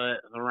gonna put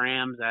the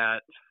Rams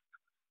at,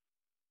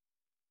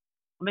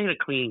 I'll make it a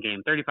clean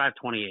game,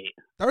 35-28.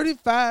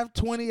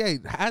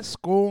 35-28, high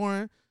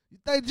scoring. You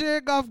think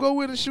Jared Goff go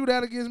win a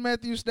shootout against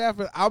Matthew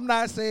Stafford? I'm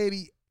not saying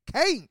he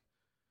can't.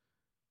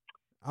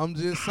 I'm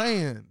just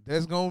saying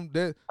that's going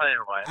to.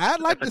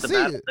 I'd like to see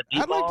it.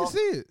 I'd like to see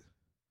it.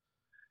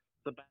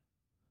 The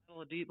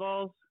battle of deep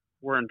balls,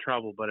 we're in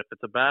trouble. But if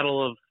it's a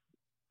battle of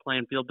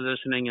playing field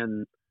positioning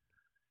and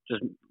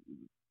just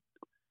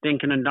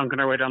dinking and dunking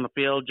our way down the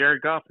field,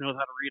 Jared Goff knows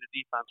how to read a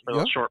defense for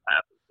those short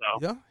passes. So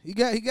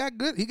yeah, he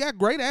got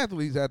great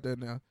athletes out there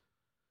now.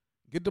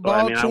 Get the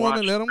ball to him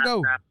and let him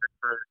go.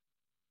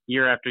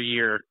 Year after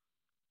year,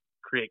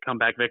 create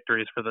comeback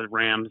victories for the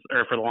Rams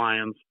or for the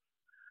Lions.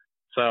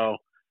 So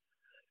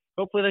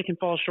hopefully they can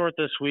fall short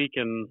this week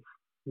and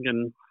we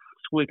can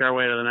squeak our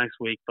way to the next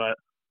week. But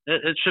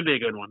it should be a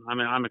good one. I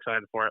mean, I'm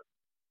excited for it.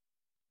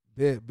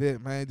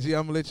 Bet, man. G,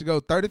 I'm gonna let you go.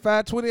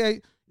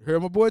 35-28. You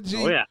heard my boy G.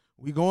 Oh yeah.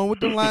 We going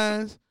with the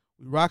Lions.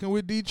 We rocking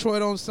with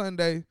Detroit on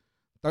Sunday.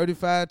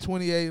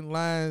 35-28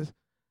 Lions.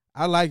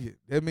 I like it.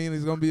 That means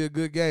it's gonna be a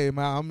good game.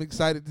 I'm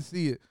excited to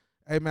see it.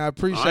 Hey man, I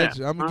appreciate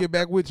you. I'm gonna get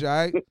back with you. All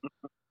right.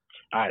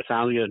 All right,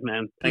 sounds good,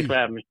 man. Thanks for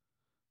having me.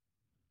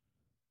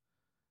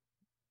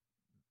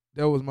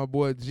 That was my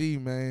boy G,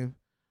 man.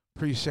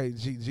 Appreciate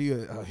G. G,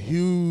 a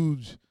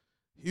huge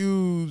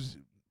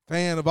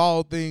fan of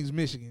all things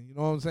Michigan. You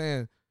know what I'm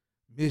saying?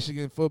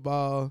 Michigan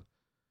football,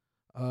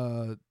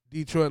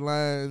 Detroit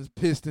Lions,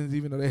 Pistons,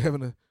 even though they're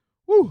having a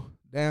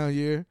down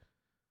year.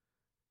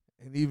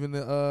 And even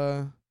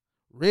the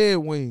Red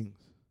Wings.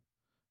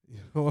 You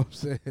know what I'm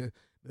saying?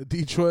 The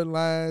Detroit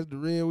Lions, the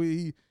Red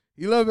Wings.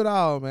 He love it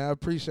all, man. I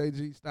appreciate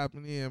G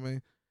stopping in,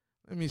 man.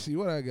 Let me see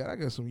what I got. I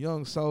got some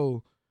Young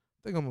Soul.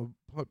 I think I'm going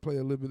to play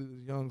a little bit of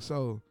this Young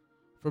Soul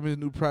from his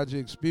new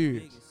project,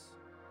 Experience.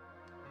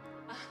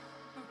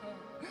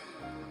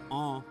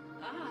 Yeah.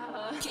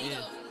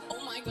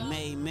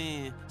 Made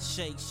man,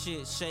 shake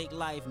shit, shake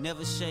life,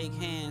 never shake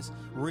hands.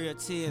 Real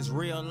tears,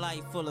 real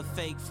life, full of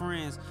fake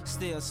friends.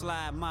 Still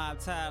slide mob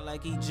tied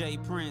like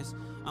EJ Prince.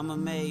 I'm a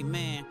made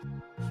man.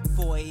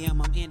 4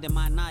 a.m. I'm ending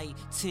my night.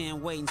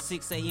 10 waiting,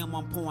 6 a.m.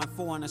 I'm pouring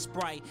 4 in a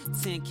Sprite.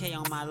 10K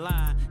on my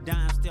line,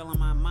 dime still on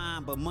my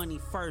mind. But money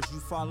first,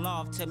 you fall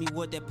off, tell me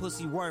what that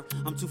pussy worth.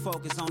 I'm too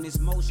focused on this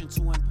motion,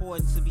 too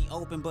important to be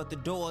open, but the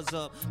door's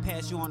up.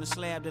 Pass you on the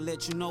slab to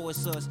let you know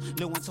it's us.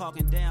 Lil' one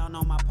talking down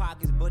on my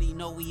pockets, but he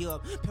know we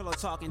up. Pillow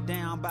talking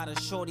down about a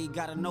shorty,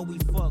 gotta know we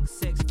fuck.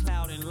 Sex,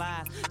 cloud, and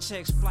lies,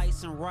 checks,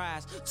 flights, and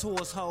rides.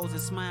 Tours, hoes, and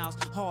smiles,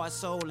 hard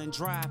soul and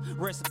drive.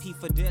 Recipe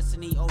for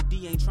destiny, OD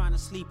ain't trying to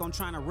sleep, I'm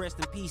trying to rest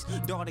in peace.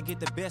 Daughter get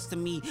the best of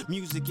me,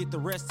 music get the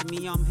rest of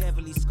me. I'm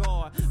heavily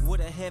scarred with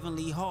a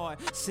heavenly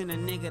heart. Send a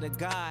nigga to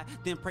God,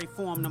 then pray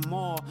for him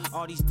tomorrow.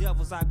 All these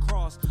devils I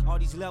crossed, all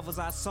these levels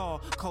I saw.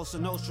 Costa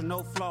Nostra,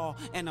 no flaw,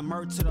 and a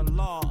murder to the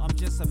law. I'm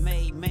just a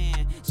made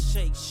man.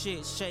 Shake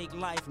shit, shake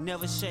life,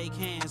 never shake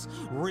hands.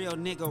 Real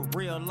nigga,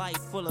 real life,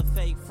 full of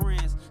fake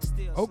friends.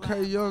 Still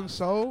okay, Young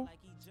Soul.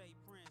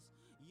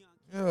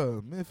 Yeah,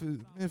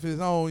 Memphis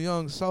own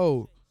Young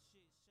Soul.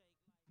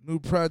 New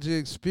project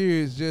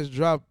Experience just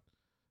dropped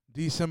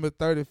December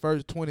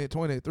 31st,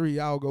 2023.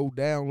 Y'all go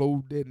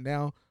download that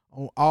now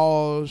on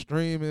all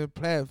streaming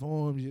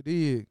platforms, you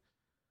dig.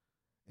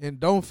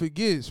 And don't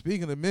forget,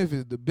 speaking of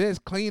Memphis, the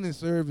best cleaning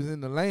service in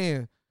the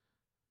land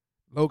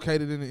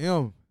located in the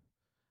M.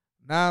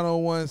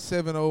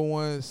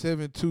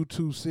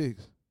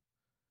 901-701-7226.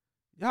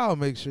 Y'all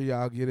make sure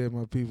y'all get at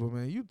my people,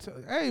 man.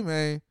 Hey,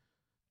 man,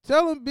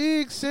 tell them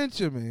Bigg sent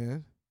you,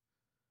 man.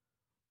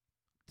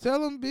 Tell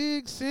them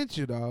Bigg sent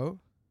you, dog.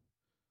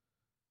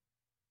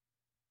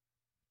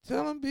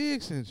 Tell them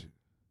Bigg sent you.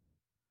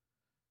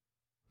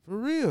 For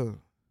real.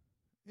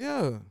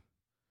 Yeah.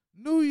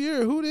 New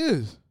Year, who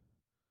this?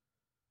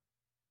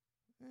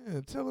 Yeah,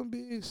 tell them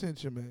Bigg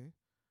sent you, man.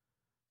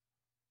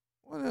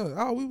 What else?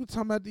 Oh, we were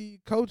talking about the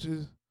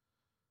coaches.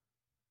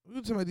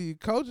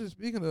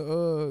 Speaking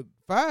of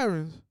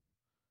firings,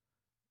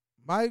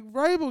 Mike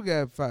Vrabel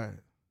got fired.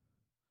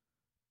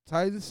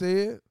 Titan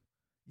said,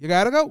 you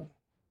got to go.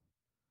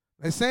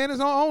 They saying it's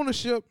on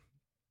ownership.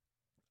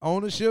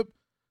 Ownership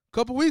a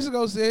couple weeks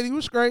ago said he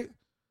was great.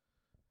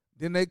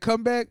 Then they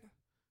come back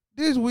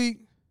this week,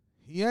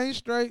 he ain't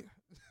straight.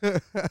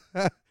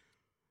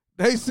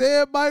 They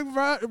said Mike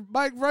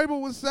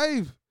Vrabel was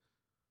safe.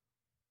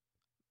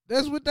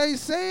 That's what they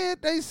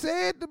said. They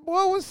said the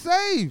boy was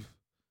safe.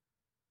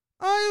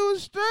 Oh, he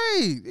was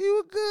straight. He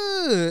was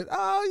good.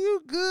 Oh,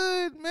 you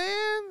good,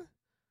 man.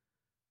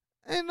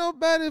 Ain't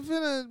nobody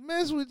finna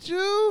mess with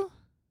you.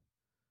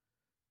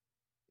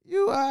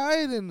 You all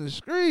right in the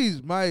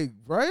streets, Mike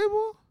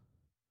Vrabel.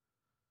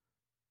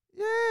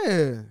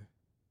 Yeah.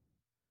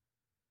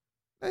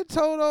 They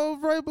told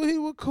old Vrabel he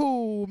was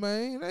cool,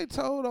 man. They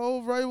told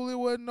old Vrabel it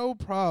wasn't no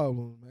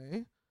problem,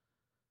 man.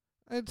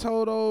 They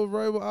told old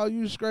Vrabel, oh,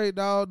 you straight,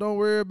 dog. Don't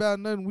worry about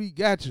nothing. We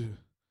got you.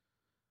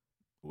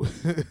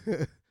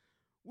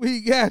 We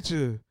got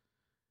you.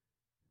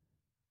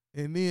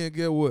 And then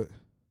get what?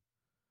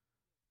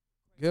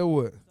 Get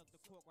what?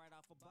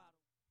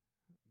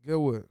 Get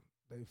what?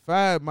 They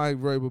fired Mike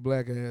Vrabel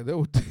black ass. That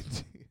was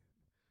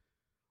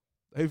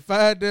they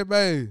fired that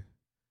man.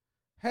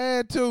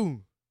 Had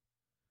to.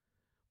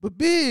 But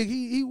Bigg,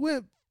 he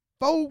went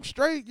 4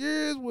 straight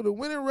years with a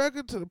winning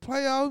record to the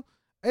playoff,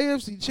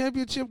 AFC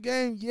Championship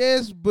game,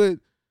 yes, but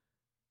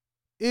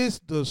it's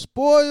the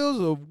spoils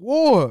of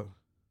war.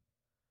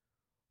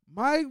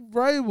 Mike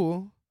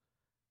Vrabel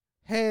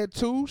had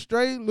 2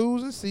 straight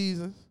losing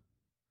seasons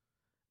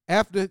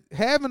after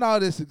having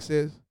all this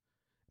success,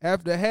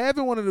 after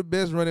having one of the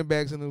best running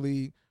backs in the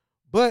league,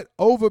 but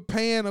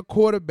overpaying a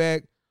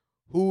quarterback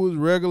who was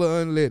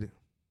regular unleaded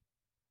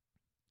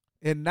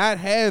and not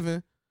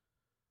having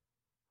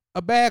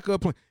a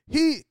backup plan.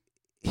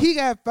 He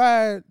got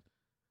fired,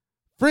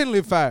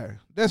 friendly fire.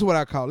 That's what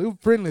I call it. It was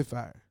friendly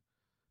fire.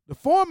 The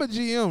former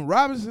GM,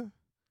 Robinson,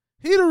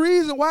 he the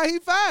reason why he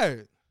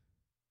fired.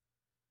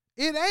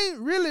 It ain't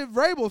really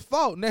Vrabel's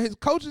fault. Now, his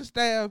coaching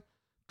staff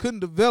couldn't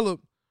develop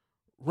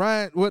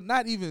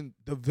not even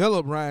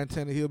develop Ryan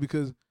Tannehill,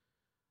 because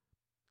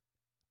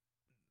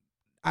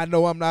I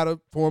know I'm not a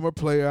former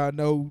player. I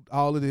know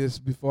all of this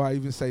before I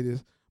even say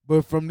this.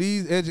 But from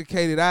these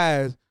educated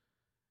eyes,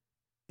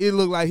 it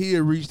looked like he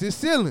had reached his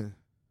ceiling.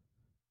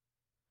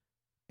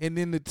 And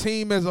then the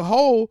team as a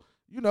whole,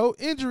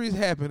 injuries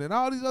happen and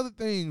all these other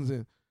things.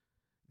 And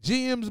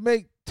GMs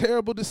make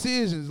terrible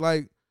decisions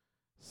like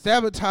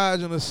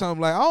sabotaging or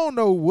something. Like, I don't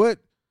know what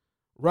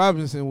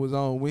Robinson was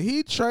on. When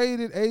he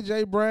traded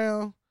A.J.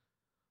 Brown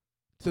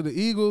to the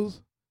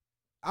Eagles,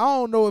 I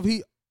don't know.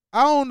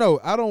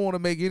 I don't want to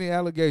make any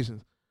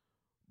allegations.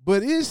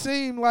 But it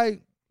seemed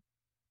like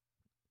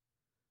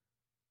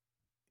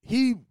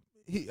I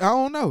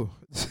don't know.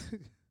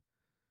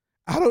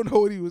 I don't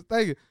know what he was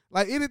thinking.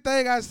 Like,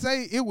 anything I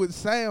say, it would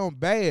sound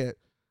bad.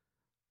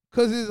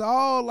 Because it's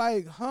all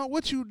like,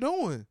 what you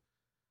doing?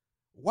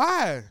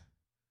 Why?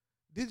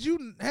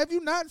 Have you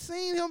not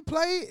seen him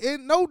play?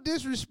 And no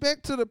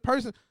disrespect to the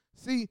person.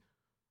 See,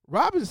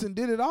 Robinson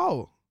did it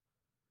all.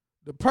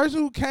 The person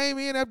who came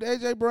in after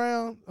A.J.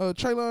 Brown,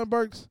 Treylon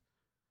Burks,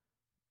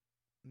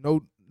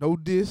 no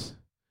diss.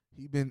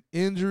 He been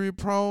injury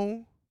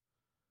prone.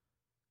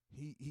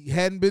 He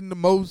hadn't been the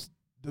most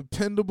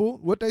dependable.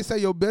 What they say,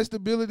 your best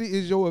ability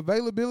is your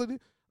availability.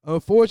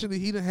 Unfortunately,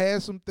 he done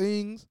had some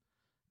things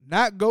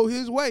not go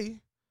his way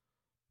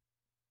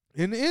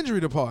in the injury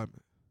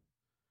department.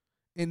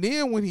 And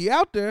then when he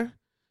out there,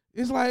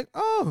 it's like,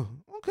 oh,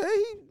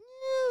 okay,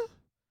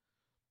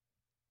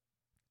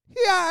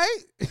 he all right.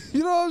 You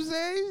know what I'm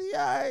saying? He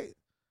all right.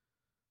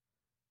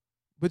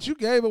 But you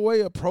gave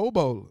away a Pro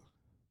Bowler.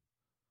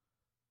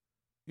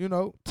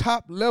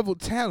 Top level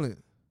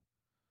talent.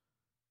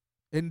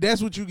 And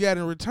that's what you got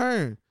in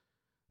return.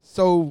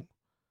 So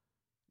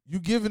you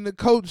giving the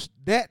coach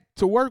that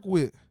to work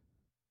with.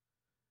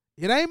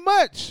 It ain't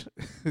much.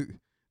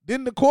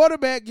 Then the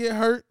quarterback get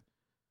hurt.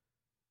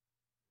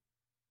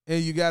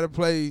 And you got to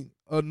play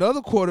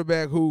another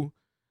quarterback who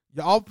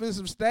your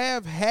offensive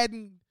staff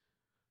hadn't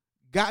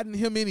gotten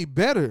him any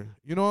better.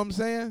 You know what I'm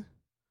saying?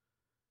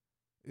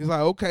 It's like,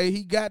 okay,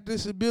 he got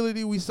this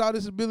ability. We saw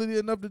this ability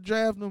enough to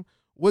draft him.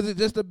 Was it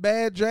just a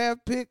bad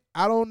draft pick?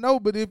 I don't know.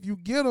 But if you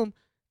get him,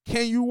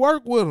 can you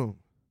work with him?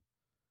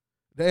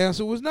 The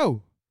answer was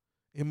no.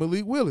 And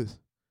Malik Willis,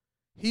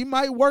 he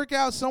might work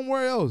out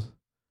somewhere else.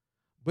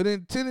 But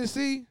in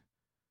Tennessee,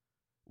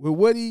 with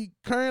what he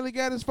currently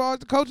got as far as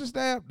the coaching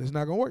staff, that's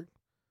not going to work.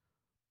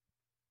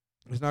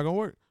 It's not going to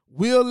work.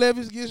 Will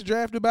Levis gets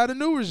drafted by the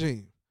new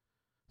regime.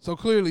 So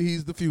clearly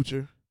he's the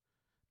future.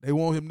 They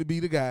want him to be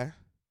the guy.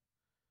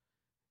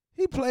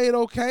 He played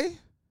okay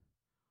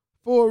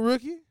for a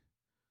rookie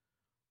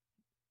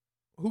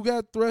who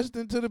got thrust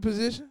into the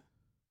position.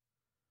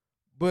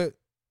 But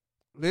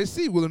let's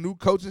see, will a new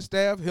coaching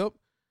staff help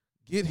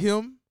get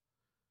him,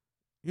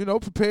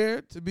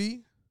 prepared to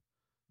be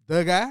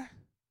the guy?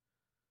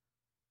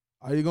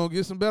 Are you going to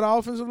get some better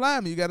offensive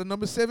linemen? You got a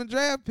number 7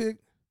 draft pick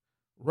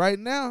right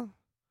now.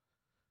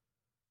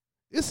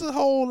 It's a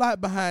whole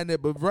lot behind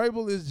that, but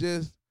Vrabel is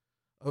just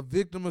a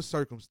victim of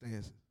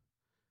circumstances.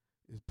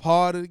 It's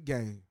part of the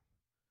game.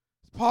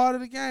 It's part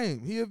of the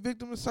game. He a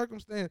victim of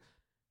circumstance.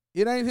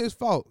 It ain't his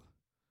fault,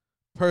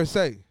 per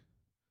se.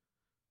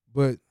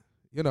 But,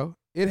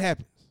 it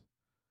happens.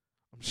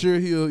 I'm sure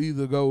he'll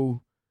either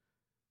go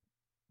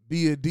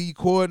be a D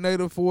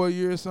coordinator for a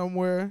year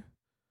somewhere,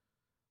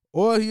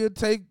 or he'll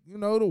take,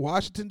 the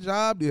Washington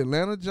job, the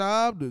Atlanta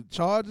job, the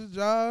Chargers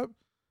job.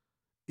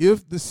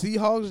 If the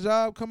Seahawks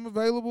job come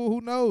available, who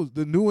knows?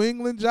 The New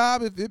England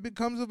job, if it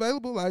becomes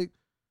available,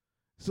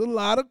 it's a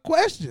lot of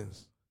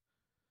questions.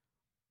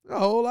 A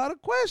whole lot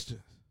of questions.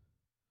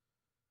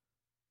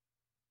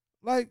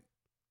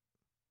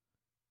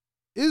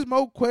 Is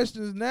more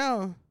questions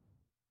now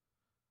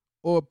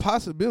or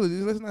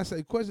possibilities, let's not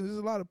say questions, there's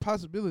a lot of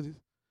possibilities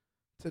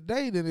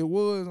today than it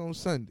was on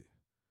Sunday.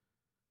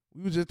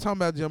 We were just talking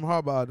about Jim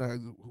Harbaugh now.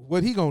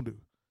 What he gonna do?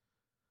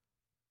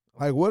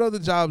 What other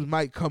jobs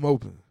might come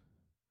open?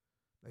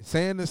 They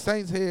saying the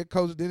Saints head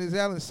coach Dennis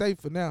Allen's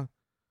safe for now.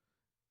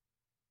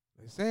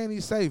 They saying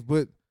he's safe,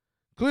 but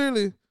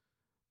clearly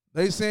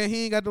they saying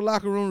he ain't got the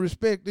locker room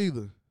respect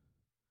either.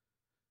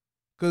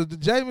 Because the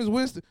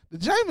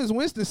Jameis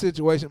Winston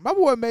situation, my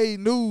boy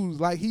made news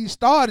like he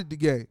started the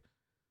game.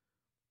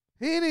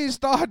 He didn't even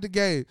start the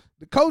game.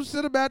 The coach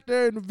sit him out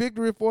there in the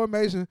victory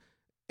formation,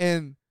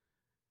 and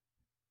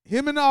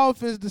him and the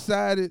offense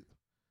decided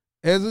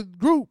as a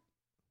group,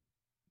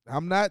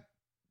 I'm not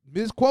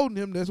misquoting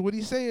him, that's what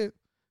he said,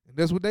 and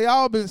that's what they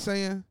all been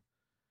saying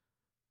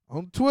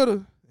on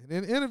Twitter and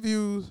in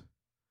interviews.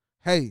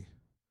 Hey,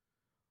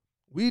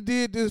 we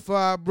did this for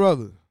our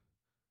brother.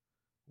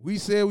 We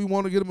said we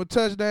want to get him a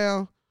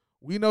touchdown.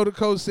 We know the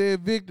coach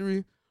said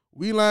victory.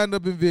 We lined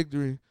up in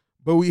victory,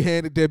 but we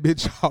handed that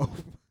bitch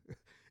off.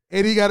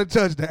 And he got a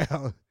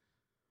touchdown.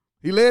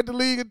 He led the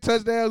league in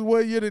touchdowns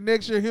one year. The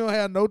next year, he don't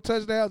have no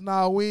touchdowns.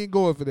 Nah, we ain't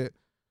going for that.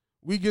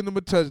 We getting him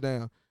a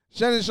touchdown.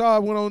 Shannon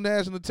Sharp went on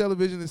national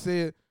television and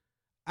said,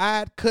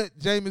 I'd cut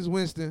Jameis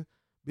Winston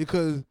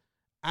because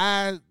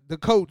the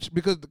coach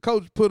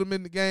put him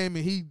in the game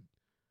and he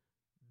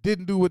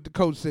didn't do what the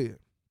coach said.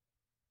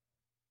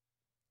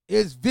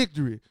 It's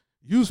victory.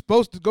 You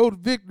supposed to go to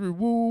victory. Woo,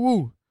 woo,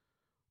 woo.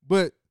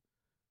 But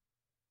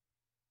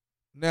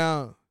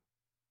now,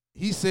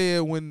 he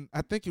said when,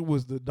 I think it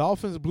was the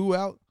Dolphins blew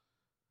out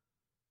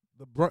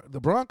the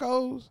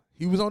Broncos,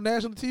 he was on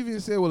national TV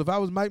and said, well, if I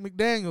was Mike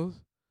McDaniels,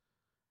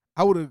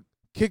 I would have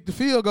kicked the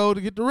field goal to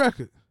get the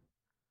record.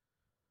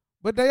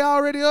 But they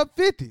already up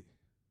 50.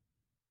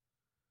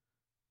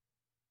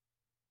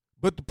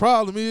 But the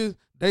problem is,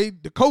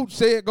 the coach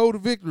said go to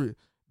victory.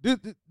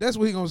 That's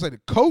what he going to say.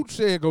 The coach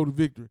said go to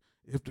victory.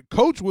 If the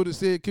coach would have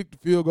said kick the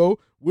field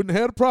goal, wouldn't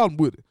have had a problem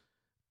with it.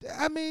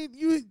 I mean,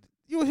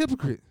 you're a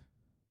hypocrite.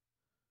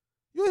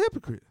 You're a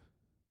hypocrite.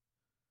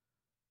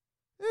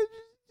 Just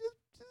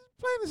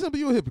plain and simple,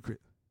 you're a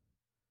hypocrite.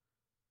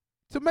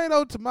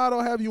 Tomato,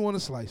 however you want to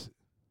slice it.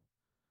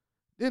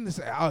 Then they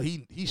say, oh,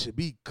 he should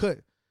be cut.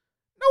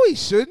 No, he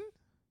shouldn't.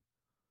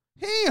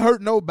 He ain't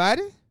hurt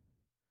nobody.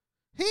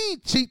 He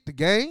ain't cheat the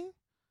game.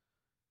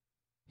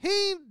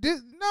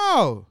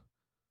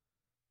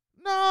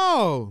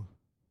 No.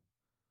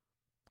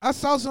 I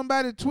saw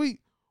somebody tweet,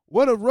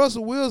 what if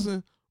Russell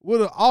Wilson would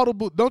have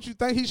audible, don't you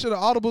think he should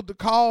have audible the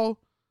call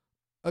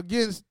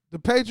against the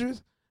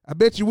Patriots? I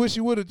bet you wish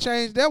you would have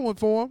changed that one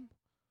for him.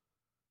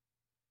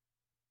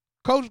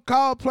 Coach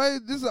called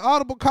plays. This is an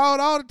audible called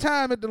all the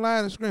time at the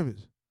line of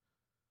scrimmage.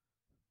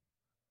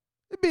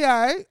 It'd be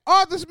all right.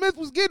 Arthur Smith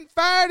was getting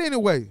fired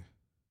anyway.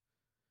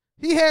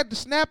 He had to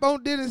snap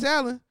on Dennis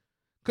Allen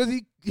because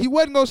he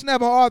wasn't going to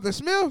snap on Arthur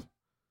Smith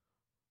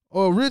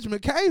or Rich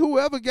McKay,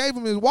 whoever gave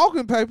him his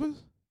walking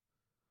papers.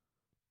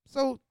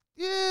 So,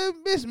 yeah,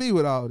 miss me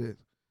with all this.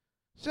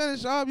 Shannon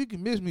Sharp, you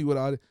can miss me with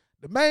all this.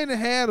 The man that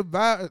had a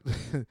virus,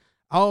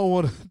 I don't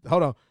want to,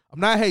 hold on. I'm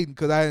not hating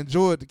because I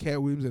enjoyed the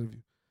Cat Williams interview.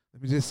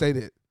 Let me just say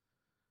that.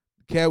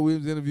 The Cat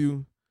Williams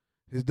interview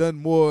has done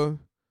more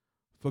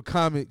for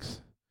comics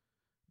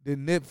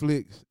than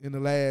Netflix in the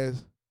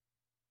last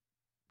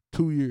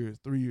 2 years,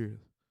 3 years,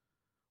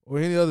 or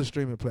any other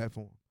streaming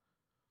platform.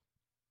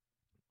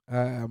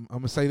 I'm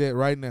going to say that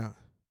right now.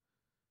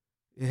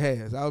 It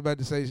has. I was about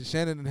to say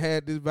Shannon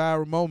had this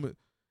viral moment.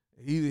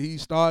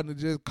 He's starting to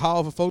just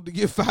call for folk to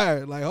get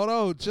fired. Like, hold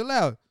on, chill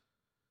out.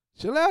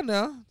 Chill out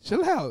now.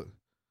 Chill out.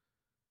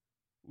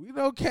 We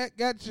know Cat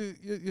got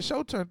your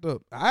show turned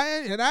up.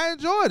 I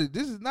enjoyed it.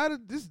 This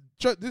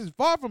is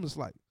far from a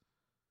slight.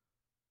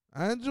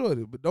 I enjoyed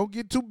it, but don't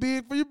get too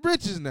big for your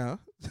britches now.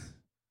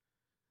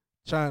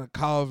 Trying to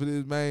call for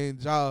this main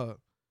job.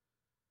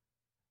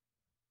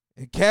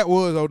 And Cat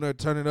was on there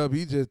turning up.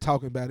 He just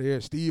talking about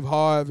it. Steve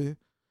Harvey,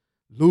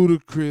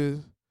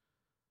 Ludacris,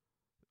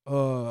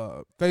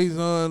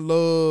 Faison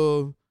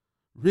Love,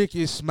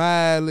 Ricky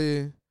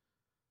Smiley.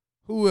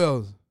 Who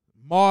else?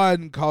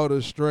 Martin caught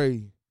a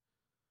stray.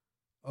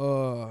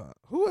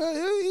 Who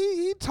else?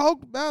 He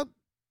talked about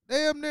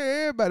damn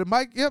near everybody.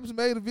 Mike Epps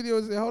made a video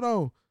and said, hold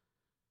on.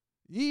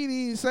 You ain't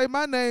even say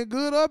my name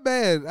good or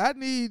bad. I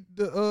need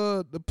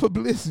the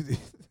publicity.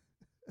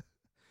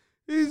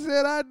 He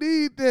said, I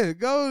need that.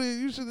 Go,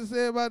 you should have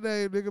said my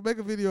name, nigga. Make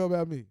a video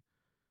about me.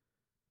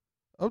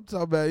 I'm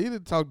talking about, he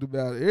done talked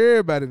about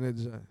everybody in that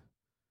joint.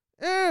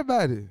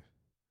 Everybody.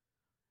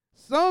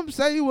 Some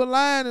say he was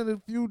lying in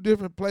a few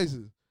different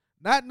places.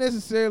 not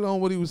necessarily on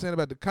what he was saying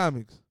about the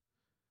comics,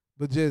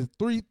 but just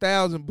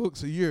 3,000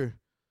 books a year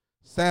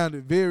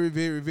sounded very,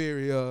 very,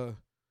 very,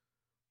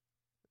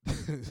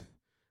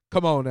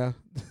 come on now.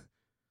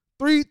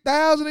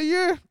 3,000 a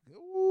year?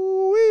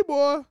 Ooh-wee,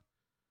 boy.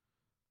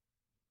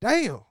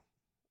 Damn.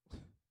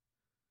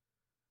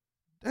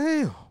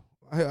 Damn.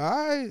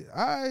 Hey.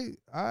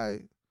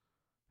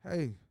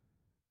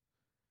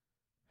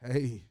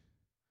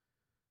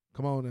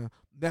 Come on now.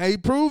 Now, he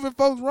proving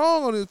folks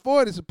wrong on his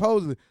 40,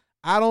 supposedly.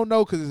 I don't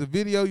know because it's a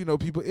video,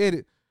 people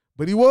edit.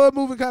 But he was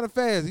moving kind of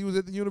fast. He was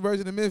at the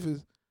University of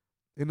Memphis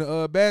in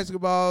the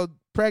basketball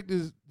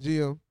practice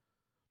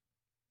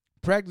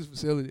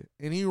facility.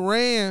 And he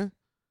ran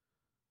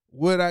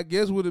what I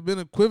guess would have been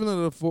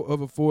equivalent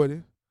of a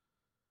 40.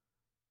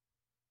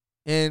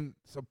 And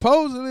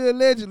supposedly,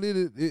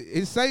 allegedly,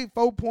 it say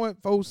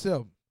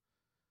 4.47.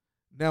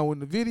 Now, when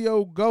the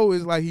video go,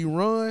 it's like he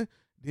run,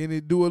 then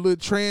it do a little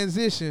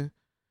transition,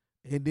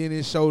 and then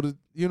it show the,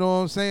 you know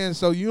what I'm saying?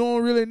 So you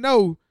don't really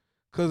know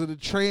because of the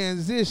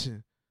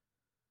transition.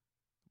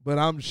 But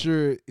I'm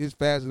sure it's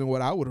faster than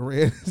what I would have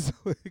ran. So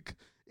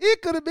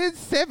it could have been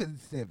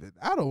 7.7.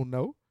 I don't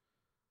know.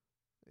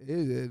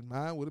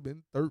 Mine would have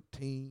been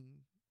 13,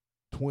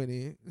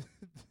 20.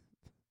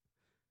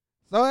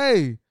 So,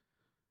 hey, you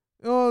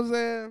know what I'm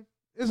saying?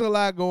 It's a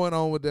lot going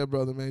on with that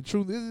brother, man.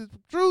 Truth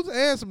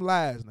and some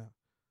lies now.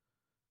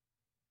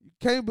 You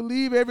can't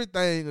believe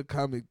everything a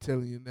comic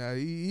telling you now.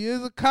 He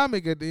is a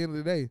comic at the end of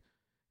the day.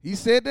 He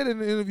said that in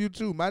the interview,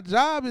 too. My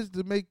job is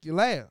to make you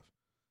laugh.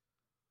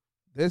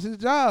 That's his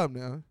job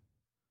now.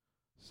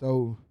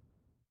 So,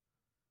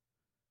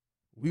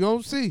 we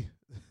gonna see.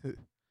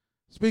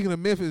 Speaking of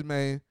Memphis,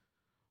 man,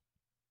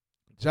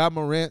 Ja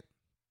Morant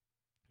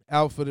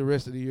out for the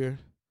rest of the year.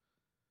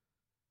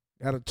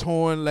 Got a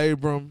torn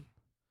labrum.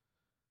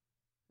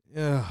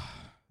 Yeah.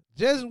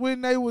 Just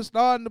when they were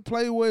starting to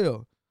play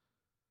well.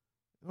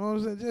 You know what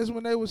I'm saying? Just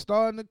when they were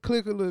starting to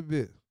click a little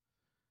bit.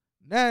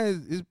 Now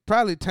it's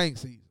probably tank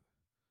season.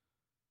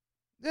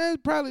 Yeah,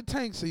 it's probably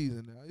tank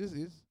season now.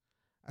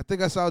 I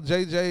think I saw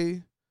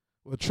JJ,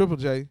 or Triple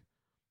J,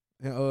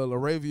 and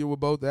LaRavia were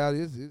both out.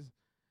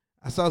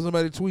 I saw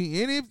somebody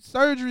tweet, any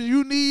surgery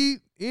you need,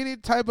 any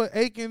type of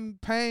aching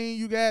pain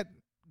you got,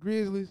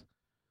 Grizzlies,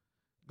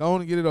 go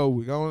on and get it over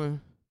with. Go on and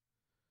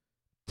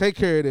take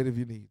care of that if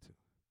you need to.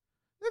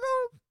 They're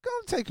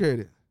going to take care of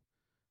that.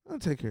 Going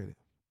to take care of that.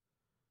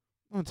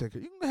 Going to take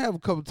care. You can have a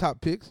couple top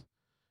picks.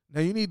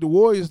 Now, you need the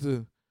Warriors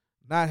to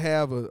not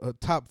have a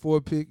top 4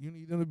 pick. You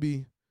need them to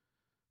be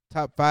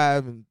top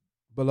 5 and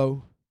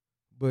below.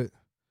 But,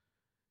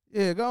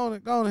 yeah, go on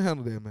and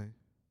handle that, man.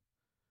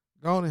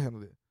 Go on and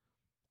handle that.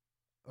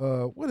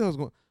 What else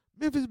going?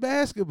 Memphis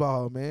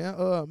basketball,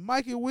 man.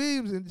 Mikey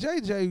Williams and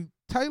J.J.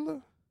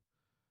 Taylor,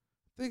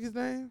 I think his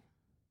name.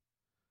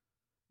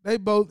 They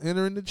both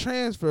entering the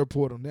transfer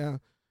portal.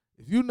 Now,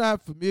 if you're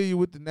not familiar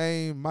with the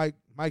name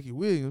Mikey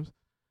Williams,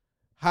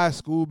 high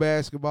school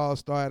basketball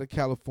star out of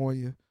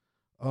California,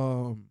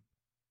 had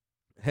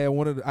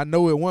I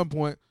know at one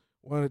point,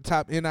 one of the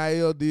top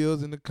NIL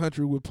deals in the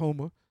country with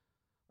Puma.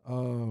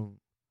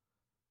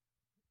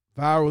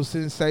 Viral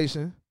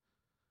sensation.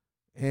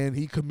 And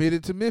he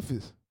committed to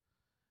Memphis.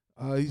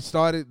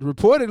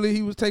 Reportedly,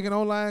 he was taking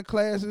online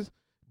classes,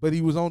 but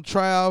he was on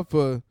trial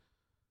for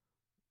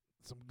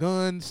some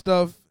gun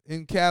stuff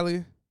in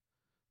Cali.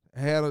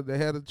 They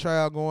had a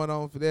trial going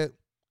on for that.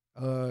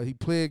 He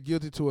pled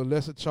guilty to a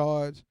lesser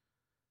charge. I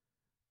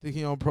think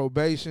he on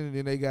probation, and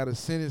then they got a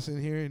sentencing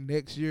hearing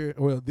next year.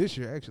 Well, this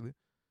year, actually.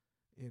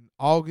 In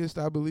August,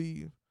 I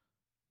believe.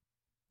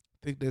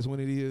 I think that's when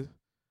it is.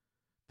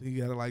 I think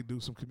you got to, do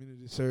some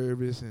community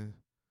service and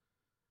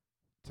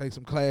take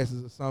some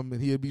classes or something,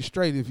 and he'll be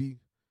straight if he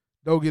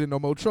don't get in no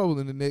more trouble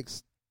in the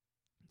next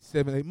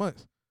 7-8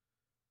 months.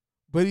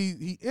 But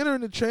he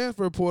entered the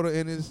transfer portal,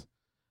 and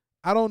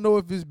I don't know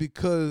if it's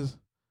because,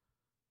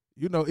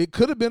 it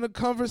could have been a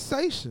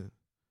conversation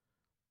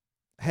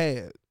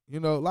had.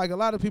 Like a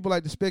lot of people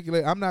like to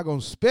speculate. I'm not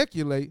going to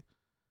speculate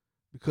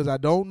because I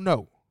don't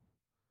know.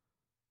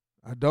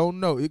 I don't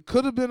know. It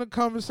could have been a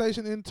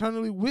conversation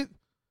internally with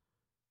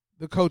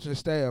the coaching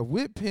staff,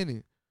 with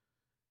Penny.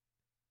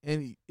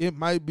 And it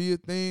might be a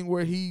thing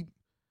where he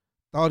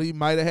thought he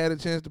might have had a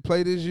chance to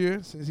play this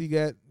year since he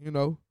got,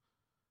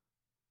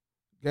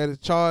 got his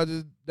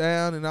charges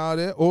down and all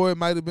that. Or it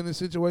might have been a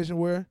situation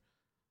where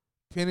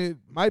Penny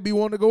might be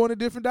wanting to go in a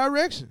different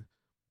direction.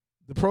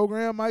 The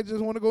program might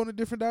just want to go in a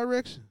different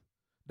direction.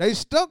 They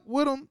stuck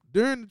with him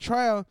during the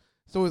trial,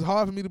 so it's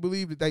hard for me to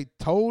believe that they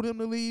told him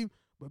to leave,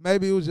 but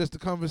maybe it was just a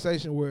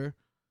conversation where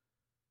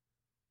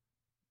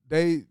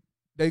they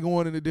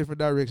going in a different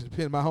direction.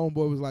 Penny, my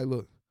homeboy was like,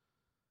 look,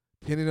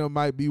 Penny them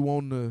might be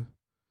wanting to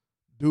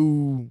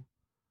do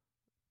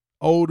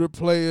older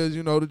players,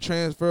 the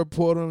transfer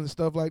portal and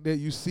stuff like that.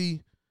 You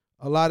see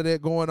a lot of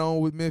that going on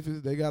with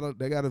Memphis. They got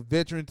a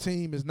veteran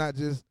team. It's not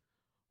just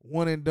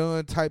one and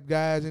done type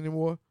guys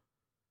anymore.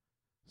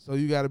 So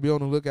you got to be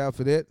on the lookout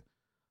for that.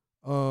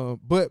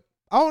 But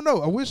I don't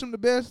know. I wish him the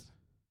best.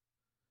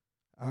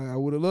 I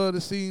would have loved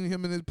to see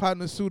him and his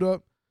partner suit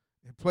up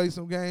and play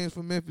some games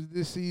for Memphis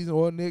this season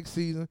or next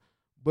season.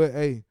 But,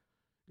 hey,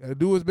 got to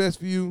do what's best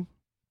for you.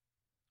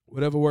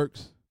 Whatever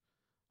works.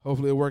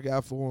 Hopefully it'll work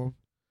out for him.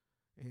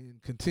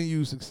 And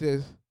continued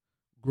success,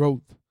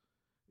 growth,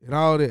 and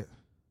all that.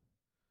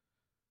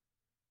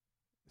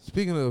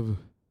 Speaking of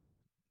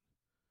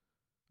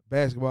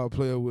basketball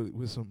player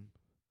with some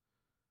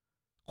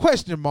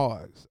question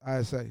marks,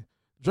 I say.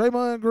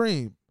 Draymond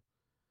Green.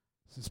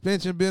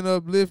 Suspension been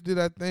uplifted,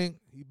 I think.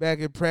 He back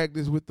in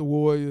practice with the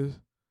Warriors.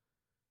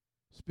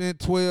 Spent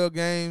 12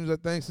 games, I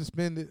think,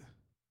 suspended.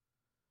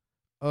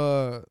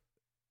 Saw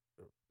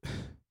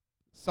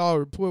a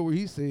report where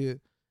he said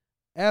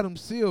Adam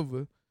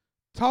Silver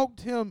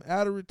talked him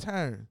out of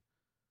retiring.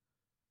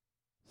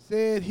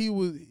 Said it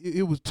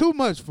was too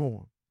much for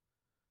him.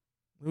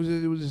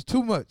 It was just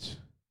too much.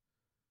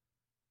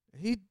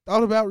 He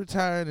thought about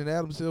retiring, and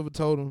Adam Silver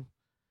told him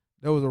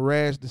that was a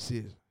rash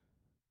decision.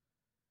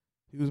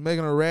 He was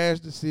making a rash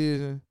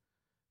decision,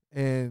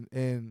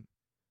 and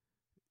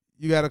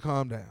you got to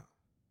calm down.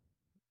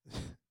 You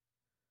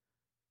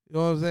know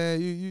what I'm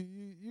saying?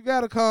 You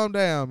got to calm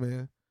down,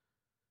 man.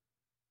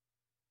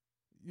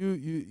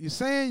 You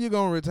saying you're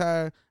gonna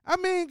retire? I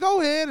mean,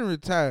 go ahead and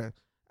retire.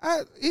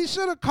 He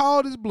should have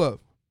called his bluff.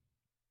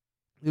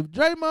 If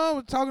Draymond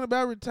was talking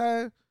about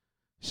retiring,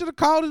 he should have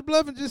called his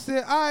bluff and just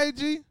said, "All right,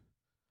 G,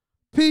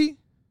 P,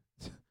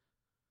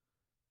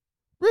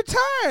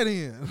 retire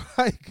then."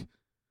 Like,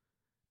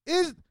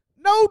 it's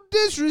no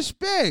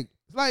disrespect.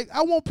 Like,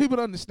 I want people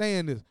to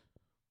understand this.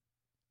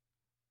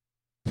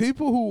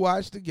 People who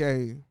watch the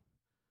game,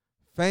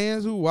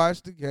 fans who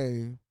watch the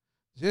game,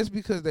 just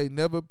because they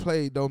never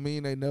played don't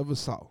mean they never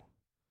saw.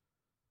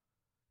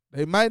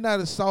 They might not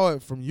have saw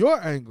it from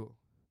your angle,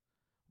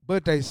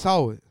 but they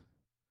saw it.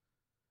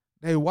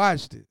 They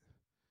watched it.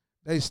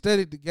 They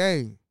studied the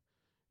game.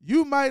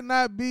 You might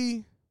not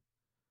be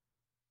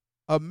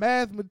a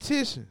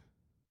mathematician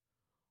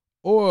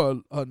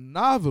or a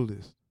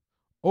novelist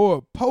or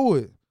a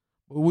poet,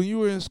 but when you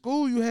were in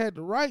school, you had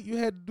to write, you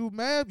had to do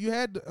math, you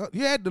had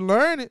to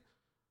learn it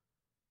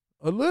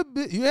a little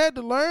bit. You had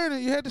to learn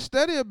it. You had to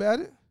study about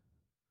it.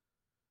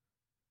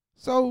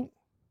 So,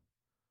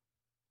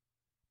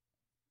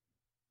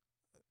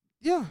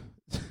 yeah,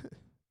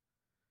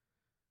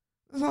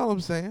 that's all I'm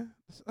saying.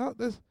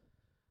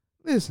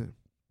 Listen,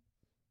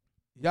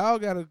 y'all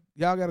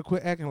gotta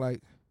quit acting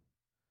like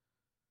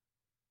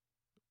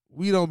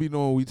we don't be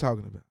knowing what we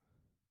talking about.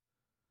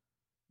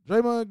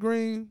 Draymond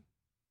Green,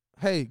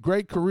 hey,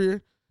 great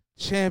career,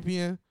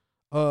 champion,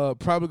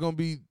 probably gonna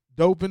be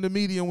dope in the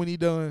media when he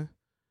done.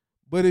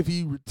 But if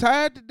he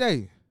retired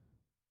today,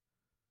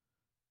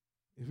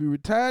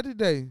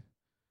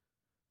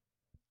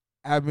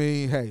 I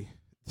mean, hey.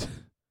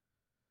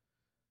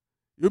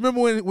 You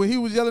remember when he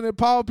was yelling at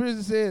Paul Pierce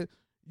and said,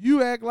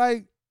 "You act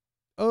like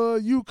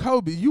you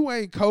Kobe. You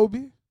ain't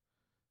Kobe.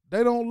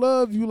 They don't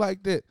love you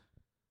like that."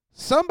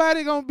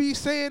 Somebody gonna be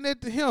saying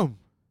that to him.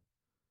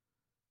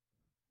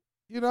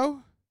 You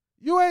know?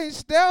 You ain't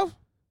Steph.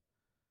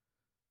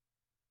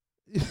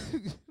 You know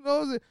what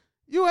I'm saying?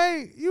 You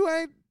ain't, you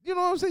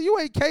know what I'm saying? You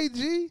ain't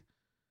KG.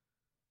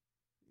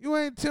 You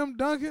ain't Tim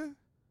Duncan.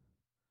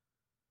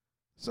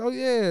 So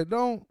yeah,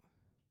 don't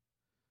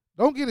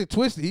get it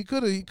twisted. He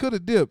could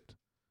have dipped.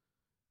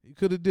 He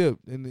could have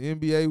dipped in the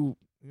NBA,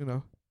 you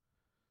know.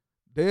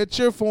 They'll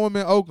cheer for him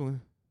in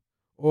Oakland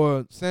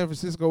or San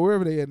Francisco,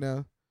 wherever they at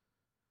now.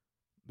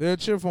 They'll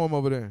cheer for him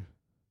over there.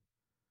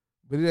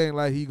 But it ain't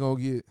like he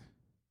gonna get,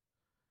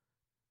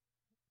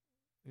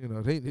 you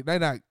know, they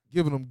not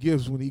giving him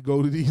gifts when he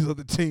go to these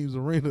other teams'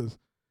 arenas.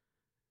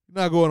 He's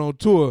not going on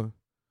tour.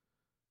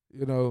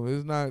 You know,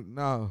 it's not,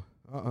 no,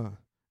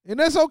 And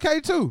that's okay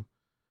too.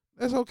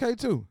 That's okay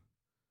too.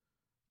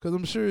 Because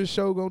I'm sure his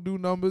show going to do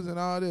numbers and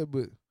all that.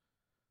 But,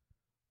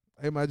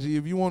 hey, my G,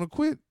 if you want to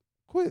quit,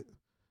 quit.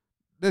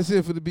 That's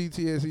it for the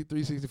BTSE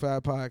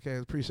 365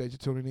 podcast. Appreciate you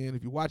tuning in.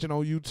 If you're watching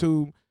on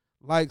YouTube,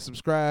 like,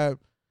 subscribe.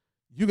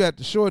 You got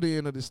the short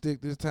end of the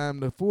stick this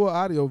time. The full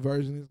audio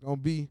version is going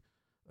to be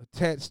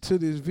attached to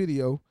this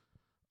video.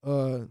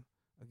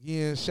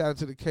 Again, shout out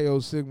to the KO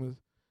Sigmas.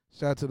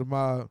 Shout out to the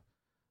mob.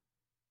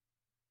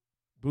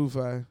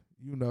 Bluefy,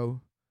 you know.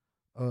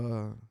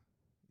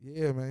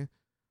 Yeah, man.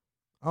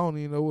 I don't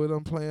even know what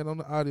I'm playing on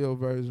the audio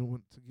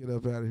version to get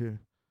up out of here.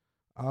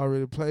 I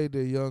already played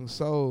the Young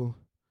Soul.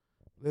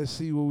 Let's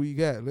see what we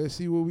got. Let's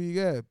see what we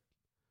got.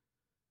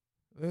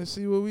 Let's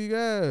see what we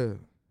got.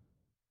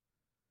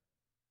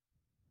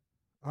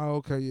 Oh,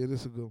 okay, yeah,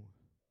 this is a good one.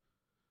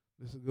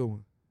 This is a good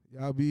one.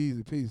 Y'all be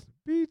easy. Peace.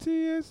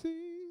 BTSE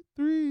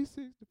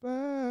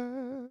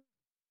 365.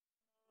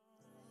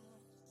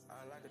 All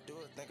I could do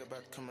is think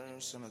about the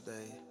commercial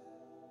today.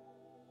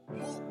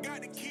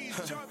 Got the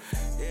keys,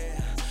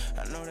 Yeah,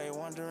 I know they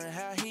wondering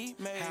how he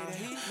made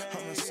it.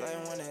 I'm the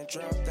same one that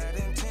dropped that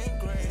in 10th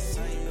grade.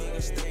 Same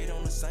nigga stayed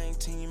on the same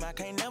team, I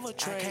can't never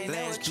trade.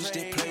 Last bitch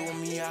that play with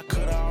me, I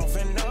cut off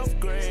and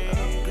upgrade.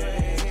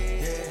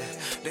 Yeah,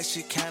 that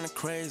shit kinda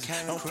crazy.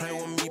 Don't play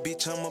with me,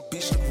 bitch, I'm a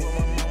bitch. Look what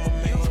my mama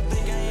made.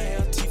 Think I ain't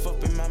have teeth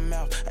up in my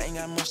mouth. ain't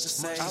got much to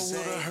say. I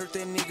would've hurt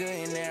that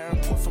nigga in the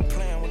airport for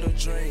playing with a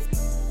Drake.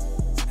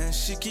 And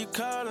she keep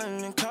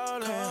calling and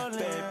calling.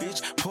 Bad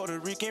bitch, Puerto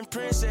Rican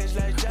princess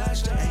like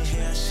Josh. Ain't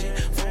hear shit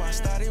before I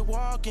started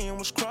walking,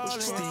 was crawling.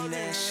 Still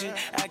that shit,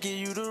 I give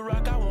you the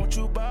rock, I want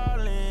you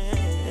ballin'.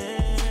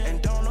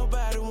 And don't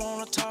nobody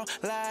wanna talk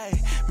like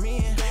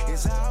me.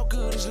 It's all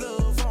good as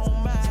love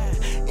on my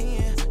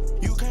end.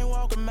 You can't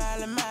walk a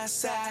mile in my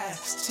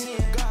size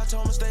 10. God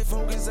told me stay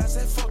focused, I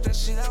said fuck that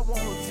shit, I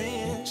want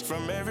revenge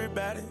from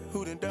everybody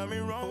who done me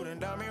wrong. You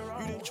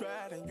done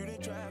tried and you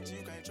done tried till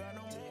you can't try.